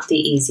really not the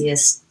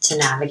easiest to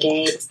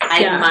navigate.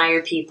 I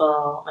admire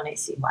people when I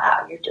see,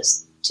 wow, you're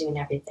just doing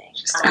everything.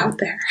 Just out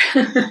there.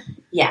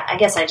 I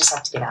guess I just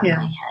have to get out of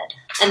my head.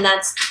 And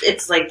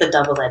it's like the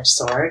double-edged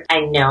sword. I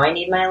know I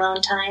need my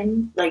alone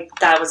time. Like,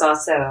 that was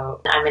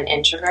also, I'm an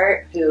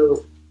introvert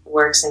who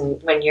works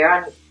when you're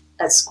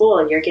at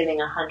school, you're giving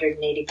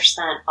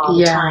 180% all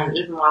the time,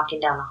 even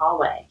walking down the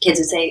hallway. Kids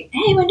would say,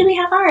 hey, when do we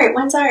have art?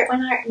 When's art?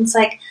 When art? And it's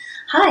like,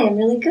 hi, I'm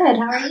really good.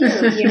 How are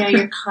you?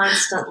 You're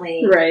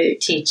constantly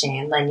teaching.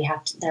 And then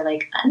they're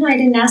like, no, I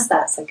didn't ask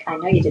that. It's like, I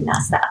know you didn't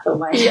ask that, but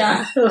why?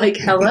 Yeah, like,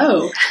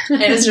 hello.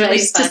 It was really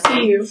nice to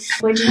see you.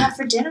 What did you have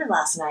for dinner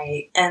last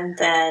night? And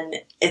then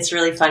it's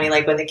really funny,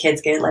 like, when the kids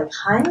get like,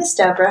 hi, Miss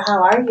Deborah,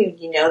 how are you?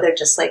 They're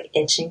just like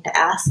itching to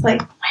ask, like,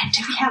 when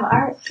do we have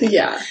art?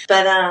 Yeah.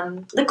 But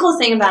the cool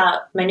thing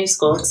about my new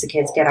school, because the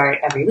kids get art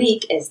every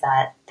week, is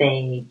that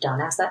they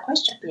don't ask that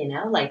question.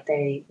 Like,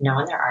 they know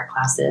in their art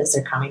classes,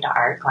 they're coming to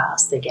art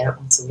class. They get it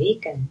once a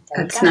week, and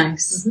that's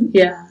nice. Mm-hmm.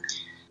 Yeah.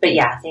 But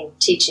I think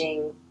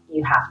teaching,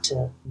 you have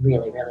to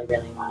really, really,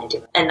 really want to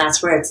do it. And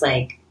that's where it's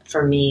like,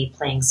 for me,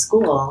 playing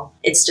school,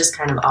 it's just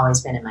kind of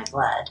always been in my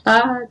blood.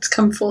 It's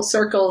come full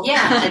circle.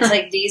 Yeah, it's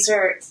like, these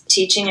are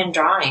teaching and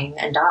drawing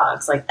and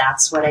dogs. Like,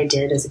 that's what I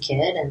did as a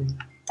kid, and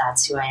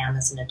that's who I am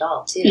as an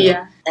adult, too.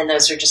 Yeah. And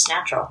those are just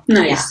natural.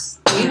 Nice.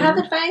 Yeah. Do you have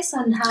advice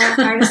on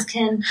how artists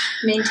can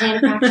maintain a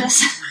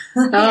practice?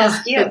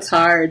 It's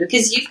hard.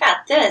 Because you've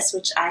got this,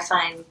 which I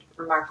find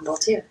remarkable,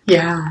 too.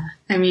 Yeah.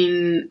 I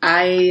mean,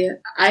 I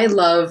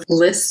love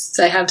lists.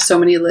 I have so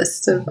many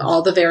lists of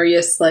all the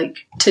various, like,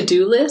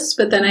 to-do lists,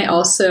 but then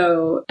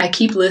I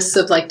keep lists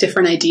of, like,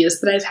 different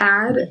ideas that I've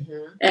had. Mm-hmm.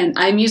 And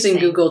I'm using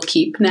Google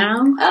Keep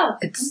now. Oh,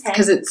 it's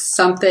because it's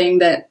something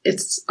that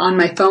it's on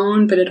my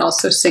phone, but it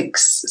also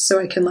syncs, so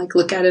I can, like,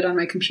 look at it on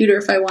my computer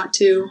if I want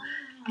to.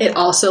 It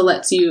also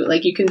lets you,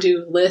 like, you can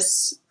do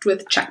lists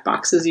with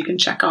checkboxes you can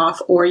check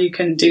off, or you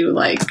can do,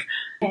 like,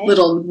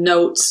 little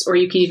notes, or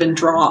you can even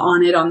draw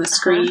on it on the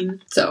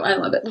screen. So I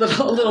love it.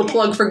 A little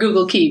plug for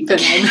Google Keep, and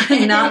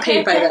I'm not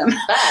paid by them.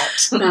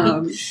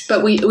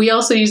 But we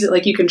also use it,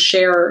 like, you can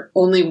share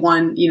only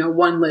one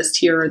list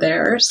here or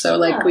there. So,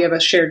 like, we have a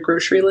shared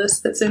grocery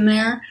list that's in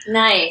there.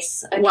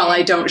 Nice. Okay. While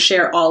I don't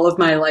share all of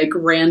my, like,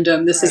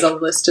 random, this is a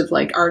list of,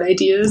 like, art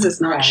ideas.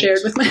 It's not shared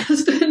with my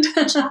husband.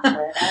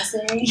 Chocolate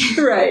essay.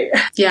 Right.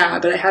 Yeah,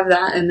 but I have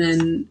that, and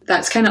then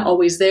that's kind of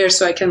always there,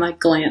 so I can, like,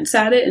 glance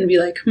at it and be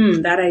like,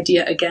 that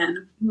idea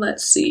again.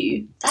 Let's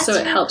see. So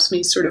it helps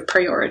me sort of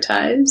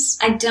prioritize.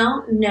 I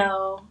don't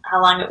know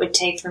how long it would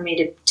take for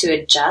me to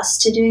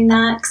adjust to doing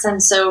that, because I'm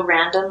so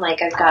random.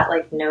 Like, I've got,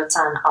 like, notes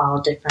on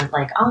all different,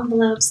 like,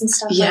 envelopes and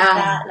stuff like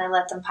that, and I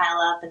let them pile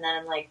up, and then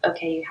I'm like,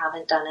 okay, you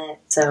haven't done it,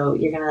 so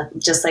you're gonna,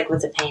 just like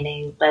with the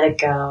painting, let it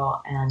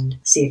go and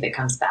see if it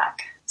comes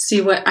back. See,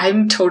 what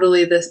I'm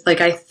totally this, like,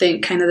 I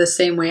think kind of the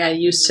same way. I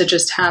used to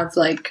just have,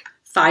 like,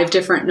 5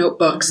 different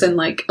notebooks and,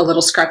 like, a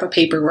little scrap of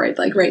paper where I'd,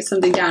 like, write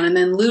something down and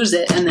then lose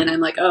it. And then I'm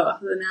like, oh,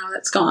 now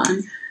that's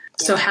gone.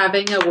 So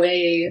having a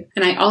way,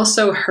 and I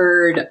also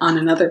heard on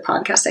another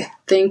podcast, I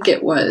think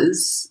it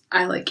was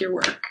I Like Your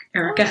Work,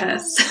 Erica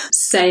Hess,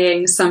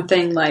 saying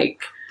something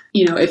like,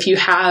 you know, if you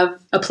have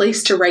a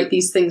place to write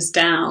these things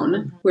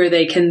down where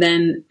they can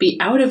then be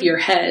out of your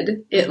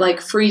head, it like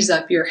frees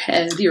up your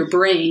head, your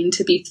brain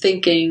to be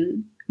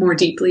thinking more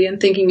deeply and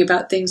thinking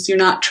about things. You're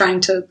not trying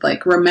to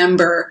like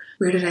remember,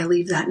 where did I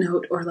leave that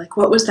note? Or like,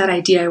 what was that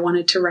idea I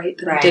wanted to write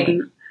that I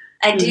didn't?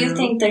 I do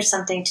think there's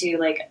something to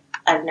like,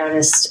 I've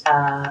noticed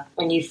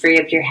when you free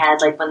up your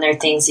head, like when there are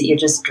things that you're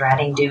just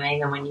dreading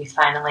doing, and when you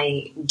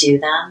finally do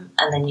them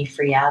and then you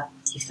free up,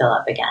 you fill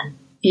up again.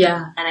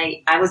 Yeah.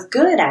 And I was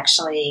good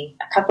actually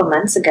a couple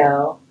months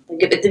ago.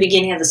 Like at the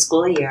beginning of the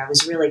school year, I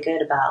was really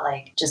good about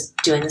like just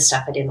doing the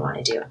stuff I didn't want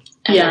to do.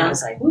 And then I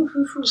was like, woo,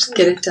 woo, woo, just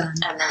get it done.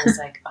 And then I was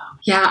like, oh.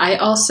 Yeah, I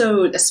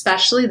also,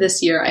 especially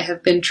this year, I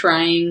have been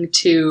trying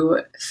to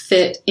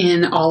fit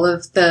in all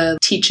of the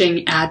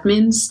teaching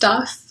admin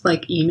stuff,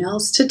 like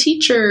emails to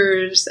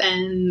teachers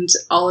and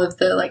all of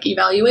the like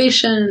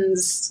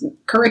evaluations,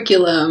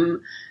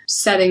 curriculum,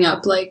 setting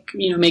up like,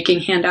 you know, making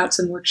handouts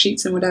and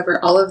worksheets and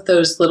whatever, all of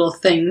those little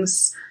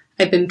things.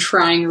 I've been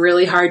trying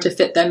really hard to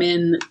fit them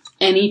in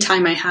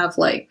anytime I have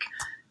like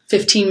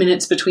 15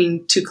 minutes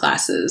between two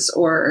classes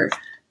or,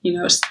 you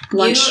know,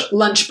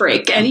 lunch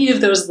break, any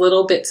of those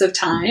little bits of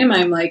time.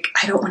 I'm like,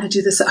 I don't want to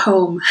do this at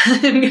home.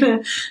 I'm going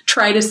to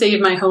try to save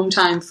my home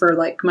time for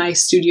like my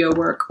studio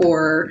work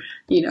or,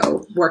 you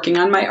know, working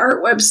on my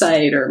art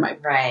website or my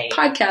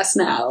podcast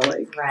now.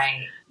 Like,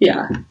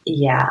 yeah.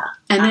 Yeah.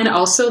 And then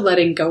also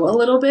letting go a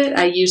little bit.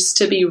 I used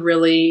to be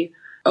really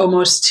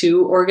almost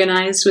too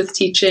organized with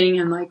teaching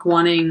and like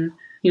wanting,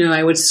 you know,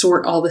 I would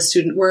sort all the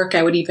student work.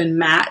 I would even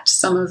mat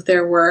some of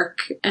their work.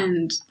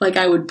 And like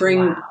I would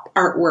bring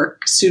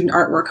student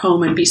artwork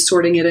home and be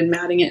sorting it and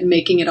matting it and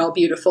making it all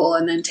beautiful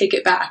and then take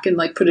it back and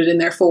like put it in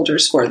their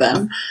folders for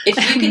them. If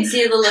you could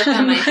see the look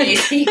on my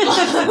face, people.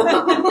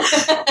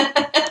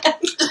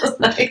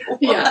 Like,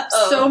 yeah.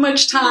 So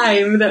much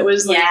time that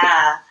was like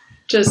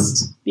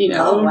just, you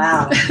know,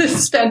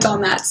 spent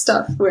on that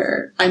stuff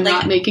where I'm like,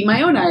 not making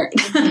my own art.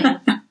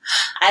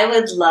 I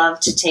would love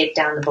to tape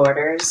down the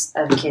borders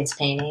of kids'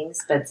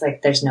 paintings, but it's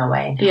like there's no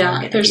way.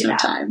 There's no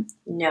time.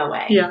 No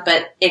way. Yeah.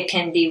 But it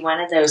can be one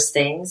of those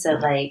things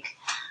that like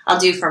I'll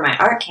do for my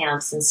art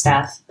camps and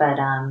stuff, but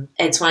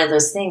it's one of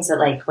those things that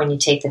like when you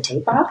take the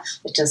tape off,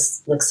 it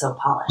just looks so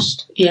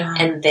polished. Yeah.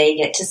 And they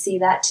get to see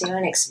that too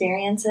and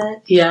experience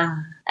it.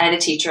 Yeah. I had a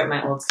teacher at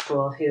my old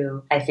school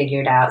who I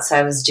figured out. So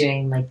I was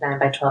doing like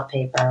 9x12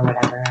 paper or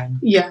whatever.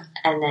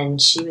 And then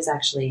she was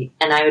actually,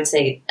 and I would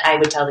say, I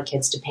would tell the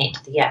kids to paint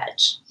to the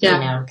edge, you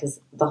know,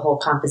 because the whole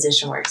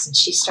composition works. And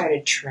she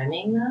started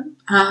trimming them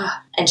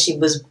and she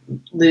was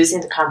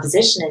losing the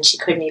composition and she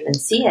couldn't even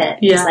see it.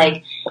 It's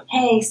like,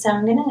 hey, so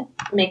I'm going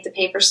to make the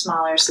paper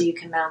smaller so you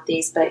can mount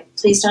these, but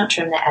please don't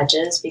trim the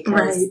edges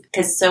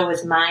because so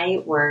with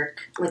my work,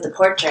 with the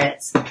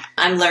portraits,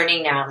 I'm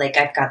learning now, like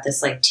I've got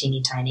this like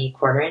teeny tiny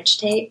 1/4-inch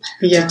tape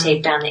to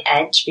tape down the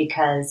edge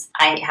because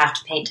I have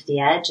to paint to the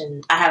edge.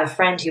 And I have a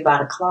friend who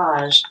bought a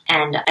collage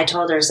and I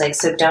told her, it's like,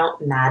 so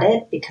don't mat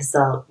it because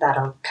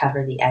that'll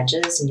cover the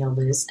edges and you'll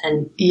lose.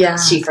 And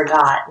she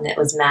forgot and it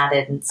was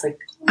matted and it's like,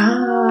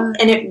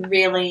 and it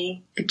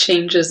really... It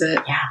changes it.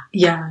 Yeah.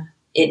 Yeah.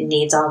 It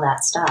needs all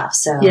that stuff.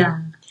 So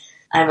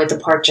and with the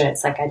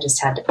portraits, like I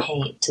just had to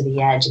paint to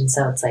the edge. And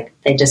so it's like,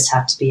 they just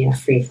have to be in a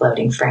free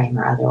floating frame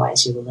or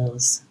otherwise you will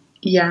lose.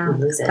 Yeah, you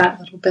lose it. That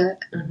little bit.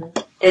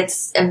 Mm-hmm.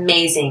 It's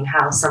amazing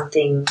how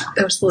something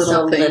those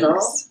little things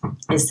little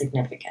is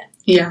significant.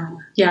 Yeah.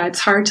 Yeah, it's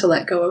hard to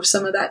let go of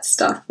some of that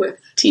stuff with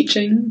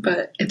teaching,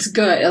 but it's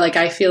good. Like,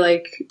 I feel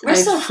like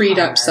I've freed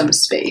up some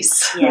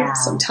space,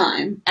 some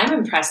time. I'm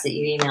impressed that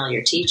you email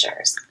your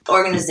teachers.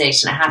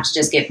 Organization, I have to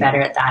just get better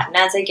at that. And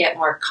as I get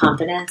more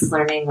confidence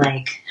learning,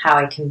 like, how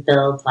I can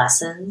build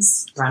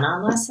lessons,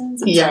 run-on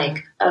lessons, it's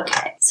like,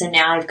 okay, so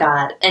now I've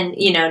got, and,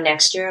 you know,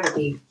 next year it'll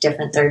be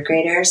different third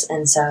graders,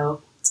 and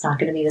so it's not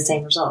going to be the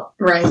same result.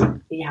 Right.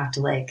 You have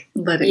to, like,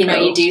 let it you go. know,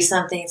 you do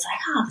something, it's like,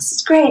 oh, this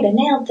is great, I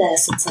nailed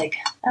this. It's like,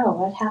 oh,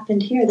 what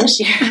happened here this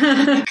year?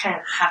 You kind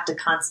of have to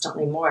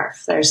constantly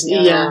morph. There's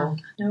no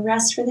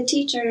rest for the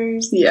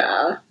teachers.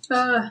 Yeah.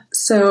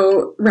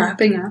 So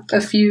wrapping up,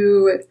 a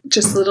few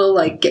just little,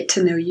 like, get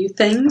to know you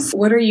things.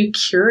 What are you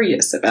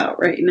curious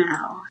about right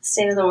now?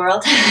 State of the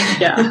world.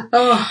 Yeah.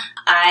 Oh.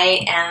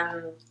 I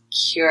am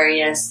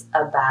curious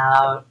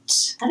about,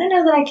 I don't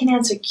know that I can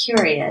answer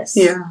curious.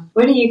 Yeah.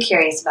 What are you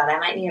curious about? I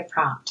might need a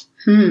prompt.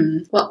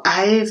 Well,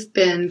 I've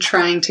been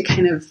trying to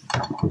kind of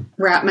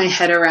wrap my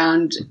head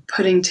around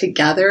putting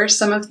together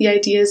some of the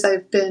ideas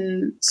I've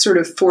been sort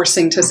of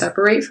forcing to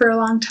separate for a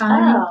long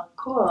time. Oh,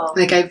 cool.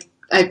 Like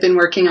I've been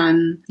working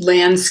on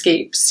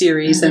landscape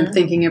series and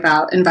thinking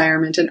about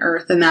environment and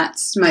earth. And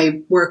that's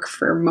my work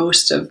for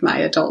most of my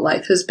adult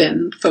life has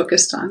been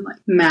focused on like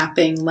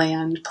mapping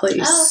land,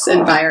 place,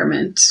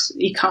 environment,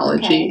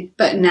 ecology. Okay.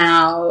 But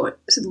now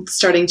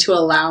starting to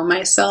allow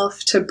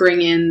myself to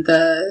bring in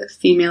the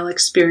female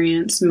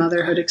experience,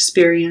 motherhood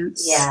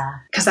experience. Yeah.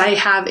 Because I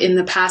have in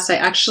the past, I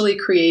actually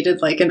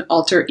created like an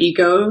alter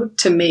ego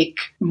to make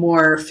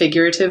more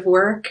figurative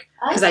work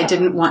because I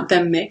didn't want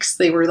them mixed.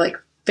 They were like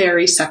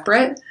very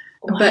separate.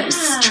 Wow. But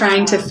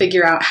trying to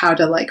figure out how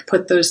to like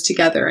put those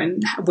together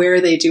and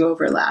where they do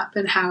overlap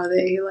and how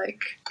they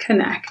like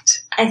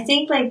connect. I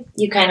think like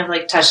you kind of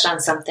like touched on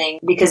something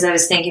because I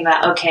was thinking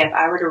about, okay, if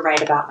I were to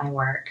write about my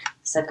work,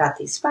 so I've got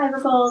these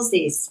fiber goals,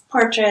 these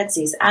portraits,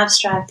 these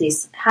abstract,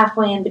 these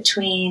halfway in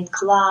between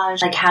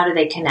collage, like how do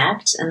they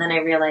connect? And then I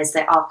realized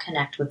they all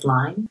connect with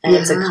line and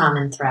it's a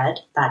common thread.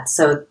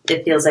 So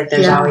it feels like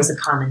there's always a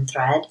common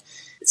thread.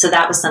 So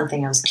that was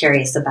something I was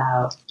curious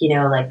about, you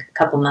know, like a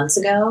couple months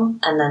ago.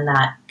 And then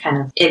that kind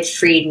of, it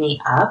freed me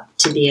up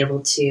to be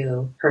able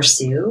to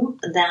pursue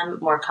them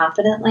more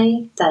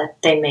confidently, that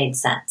they made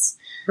sense.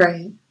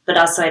 Right. But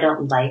also I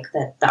don't like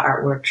that the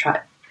art world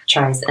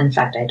tries, in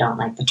fact, I don't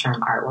like the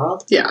term art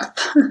world. Yeah.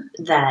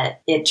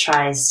 That it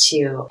tries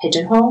to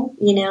pigeonhole,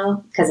 you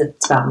know, because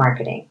it's about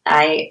marketing.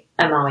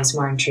 I'm always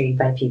more intrigued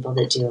by people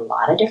that do a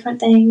lot of different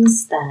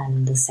things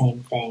than the same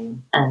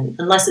thing. And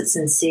unless it's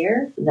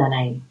sincere, then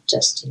I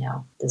just, you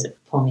know, does it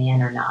pull me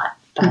in or not?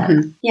 But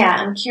yeah,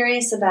 I'm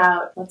curious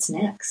about what's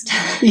next.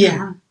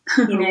 Yeah.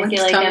 You know, I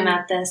feel like I'm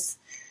at this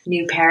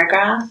new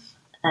paragraph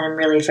and I'm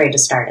really afraid to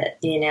start it,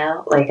 you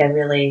know? Like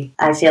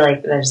I feel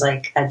like there's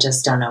like, I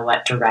just don't know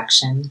what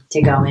direction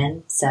to go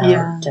in. So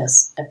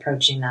just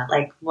approaching that,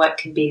 like what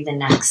could be the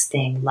next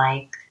thing,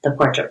 like the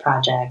portrait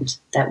project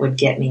that would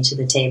get me to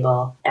the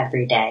table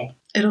every day.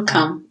 It'll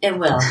come. It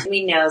will.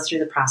 We know through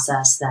the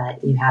process that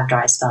you have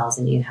dry spells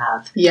and you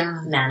have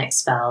manic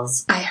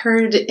spells. I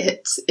heard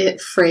it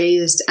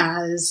phrased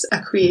as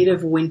a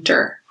creative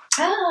winter.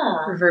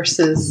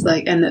 Versus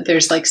like, and that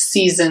there's like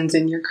seasons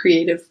in your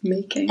creative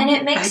making. And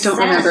it makes sense. I don't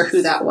remember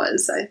who that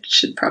was. I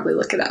should probably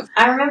look it up.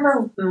 I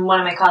remember one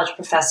of my college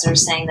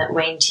professors saying that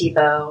Wayne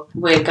Thiebaud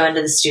would go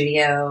into the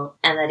studio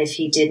and that if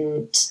he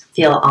didn't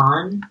feel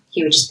on,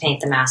 he would just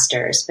paint the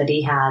masters. But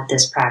he had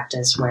this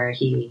practice where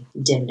he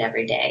did it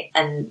every day.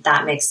 And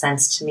that makes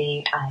sense to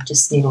me. I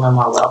just need a little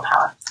more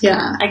willpower.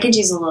 Yeah. I could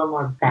use a little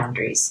more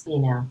boundaries, you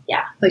know?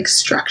 Yeah. Like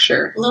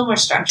structure. A little more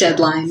structure.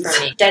 Deadlines.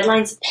 For me.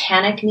 Deadlines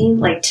panic me,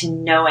 like to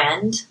no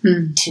end.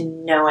 To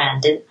no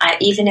end. And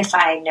even if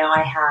I know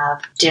I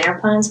have dinner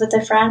plans with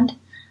a friend,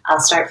 I'll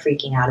start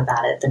freaking out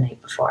about it the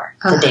night before,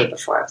 the day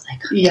before.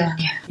 Like, okay,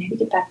 maybe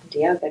get back into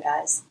yoga,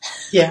 guys.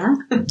 Yeah.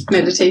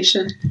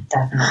 Meditation.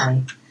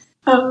 Definitely.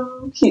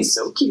 Oh, he's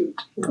so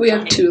cute. We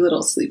have 2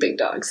 little sleeping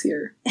dogs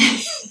here.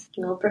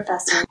 Little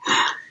professor.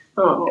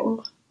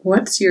 Oh.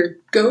 What's your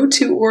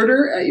go-to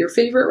order at your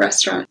favorite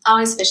restaurant?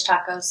 Always fish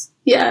tacos.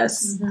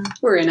 Yes.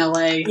 We're in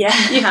LA.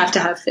 Yeah. You have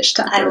to have fish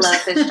tacos. I love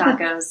fish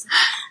tacos.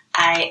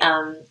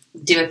 I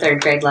do a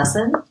 3rd grade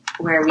lesson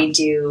where we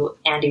do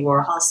Andy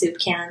Warhol soup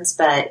cans,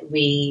 but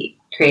we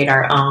create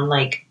our own,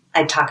 like,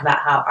 I talk about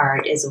how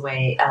art is a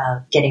way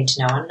of getting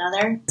to know one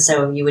another.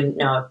 So you wouldn't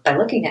know it by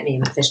looking at me,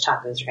 but fish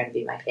tacos are going to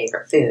be my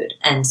favorite food.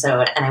 And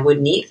I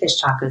wouldn't eat fish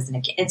tacos in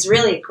a can. It's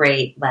really a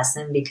great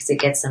lesson because it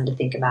gets them to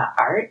think about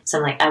art. So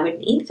I'm like, I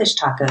wouldn't eat fish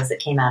tacos that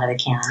came out of a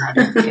can. I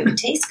don't think it would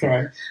taste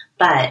good,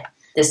 but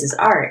this is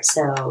art.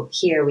 So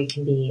here we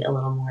can be a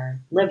little more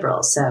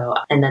liberal. So,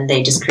 and then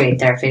they just create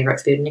their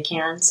favorite food in a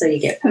can. So you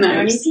get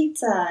pepperoni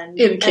pizza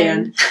in a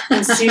can.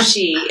 And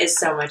sushi is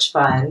so much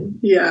fun.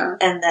 Yeah.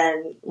 And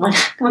then one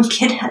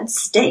kid had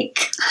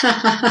steak.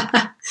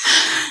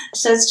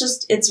 So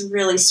it's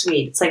really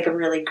sweet. It's like a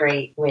really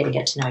great way to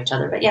get to know each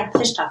other. But yeah,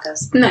 fish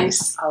tacos.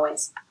 Nice.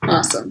 Always.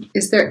 Awesome.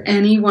 Is there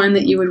anyone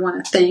that you would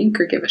want to thank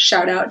or give a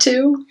shout out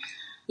to?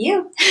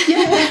 You.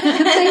 Yeah.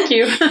 Thank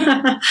you.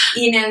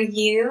 You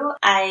know,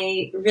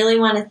 I really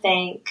want to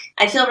thank,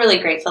 I feel really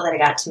grateful that I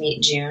got to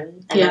meet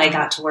June and that I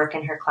got to work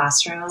in her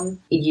classroom.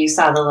 You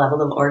saw the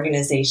level of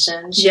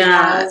organization she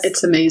has.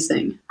 It's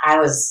amazing.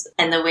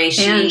 And the way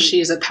and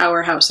she's a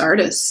powerhouse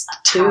artist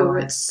too.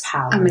 It's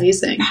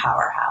amazing.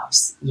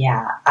 Powerhouse.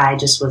 Yeah. I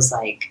just was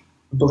like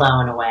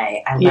blown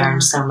away. I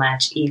learned so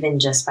much even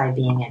just by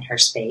being in her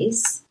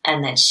space,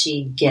 and that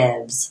she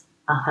gives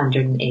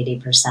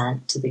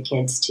 180% to the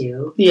kids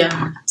too.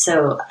 Yeah.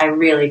 So I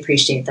really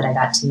appreciate that I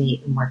got to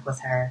meet and work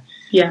with her.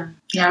 Yeah.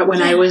 Yeah.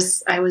 When I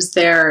was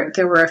there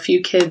were a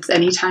few kids,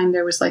 anytime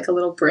there was like a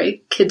little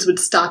break, kids would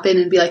stop in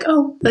and be like,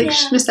 oh, like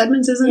Miss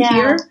Edmonds isn't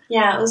here.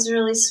 Yeah. It was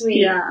really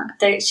sweet. Yeah.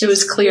 It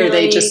was clear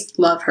they just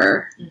love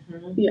her.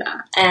 Mm-hmm.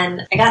 Yeah.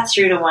 And I got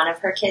through to one of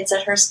her kids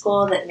at her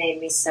school that made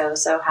me so,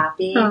 so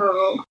happy.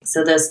 Oh.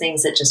 So those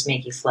things that just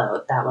make you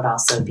float, that would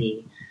also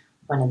be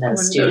one of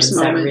those students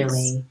that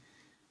really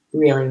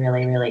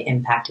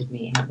impacted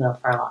me, and it will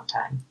for a long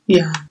time.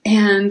 Yeah.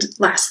 And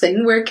last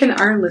thing, where can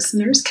our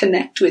listeners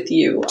connect with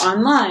you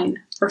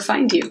online? or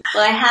find you?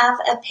 Well, I have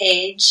a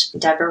page,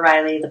 Deborah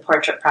Riley, The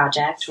Portrait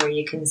Project, where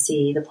you can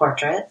see the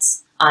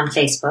portraits on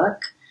Facebook.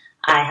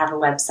 I have a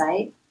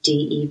website,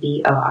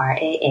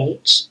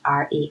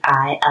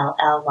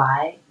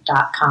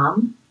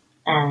 DeborahReilly.com.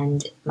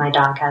 And my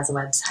dog has a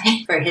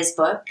website for his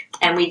book.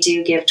 And we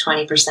do give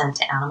 20%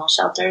 to animal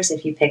shelters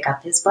if you pick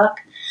up his book.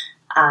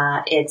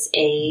 It's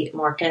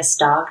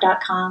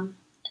amorcusdog.com.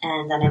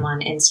 And then I'm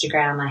on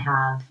Instagram. I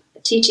have a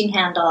teaching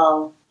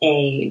handle,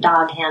 a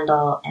dog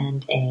handle,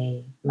 and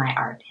my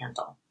art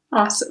handle.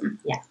 Awesome.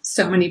 Yeah.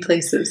 So many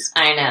places.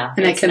 I know.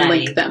 And I can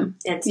link them.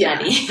 It's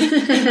nutty.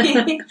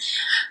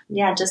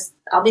 Yeah,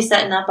 I'll be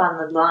setting up on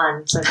the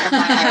lawn. So come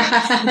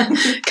by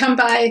art. Come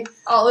by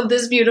all of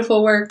this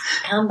beautiful work.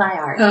 Come by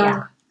art,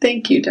 yeah.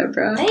 Thank you,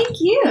 Deborah. Thank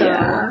you.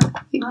 Yeah.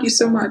 Thank you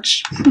so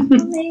much.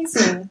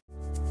 Amazing.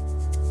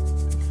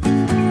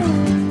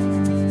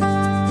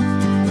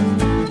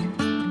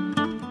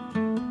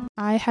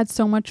 I had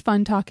so much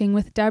fun talking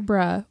with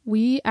Deborah.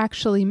 We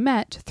actually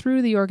met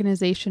through the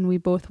organization we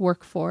both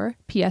work for,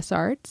 PS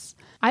Arts.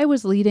 I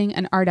was leading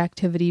an art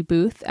activity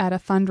booth at a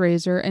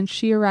fundraiser, and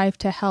she arrived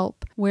to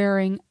help,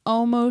 wearing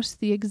almost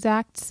the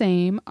exact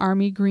same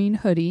army green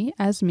hoodie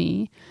as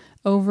me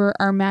over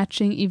our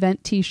matching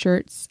event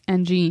t-shirts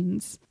and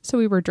jeans. So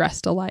we were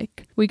dressed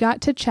alike. We got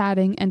to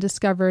chatting and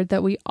discovered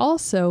that we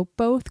also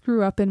both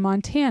grew up in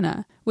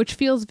Montana, which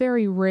feels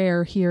very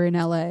rare here in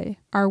LA.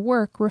 Our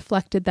work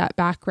reflected that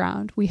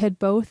background. We had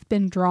both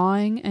been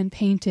drawing and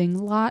painting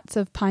lots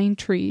of pine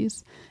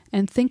trees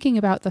and thinking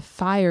about the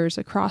fires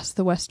across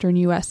the western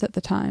US at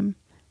the time.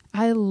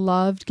 I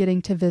loved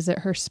getting to visit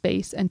her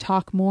space and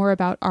talk more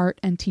about art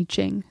and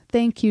teaching.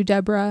 Thank you,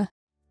 Deborah.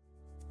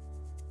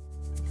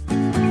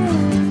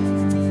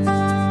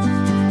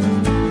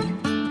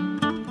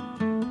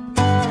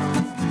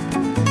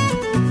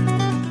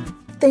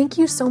 Thank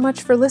you so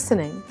much for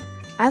listening.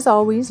 As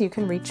always, you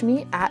can reach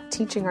me at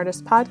Teaching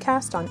Artist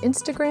Podcast on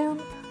Instagram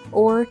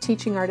or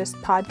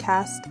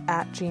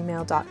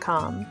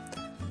teachingartistpodcast@gmail.com.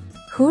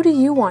 Who do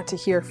you want to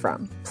hear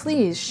from?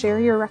 Please share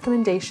your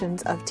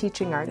recommendations of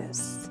teaching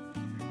artists.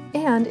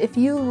 And if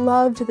you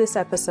loved this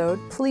episode,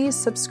 please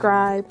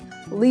subscribe,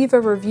 leave a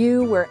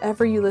review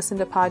wherever you listen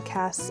to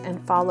podcasts,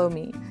 and follow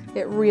me.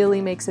 It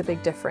really makes a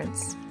big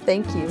difference.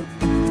 Thank you.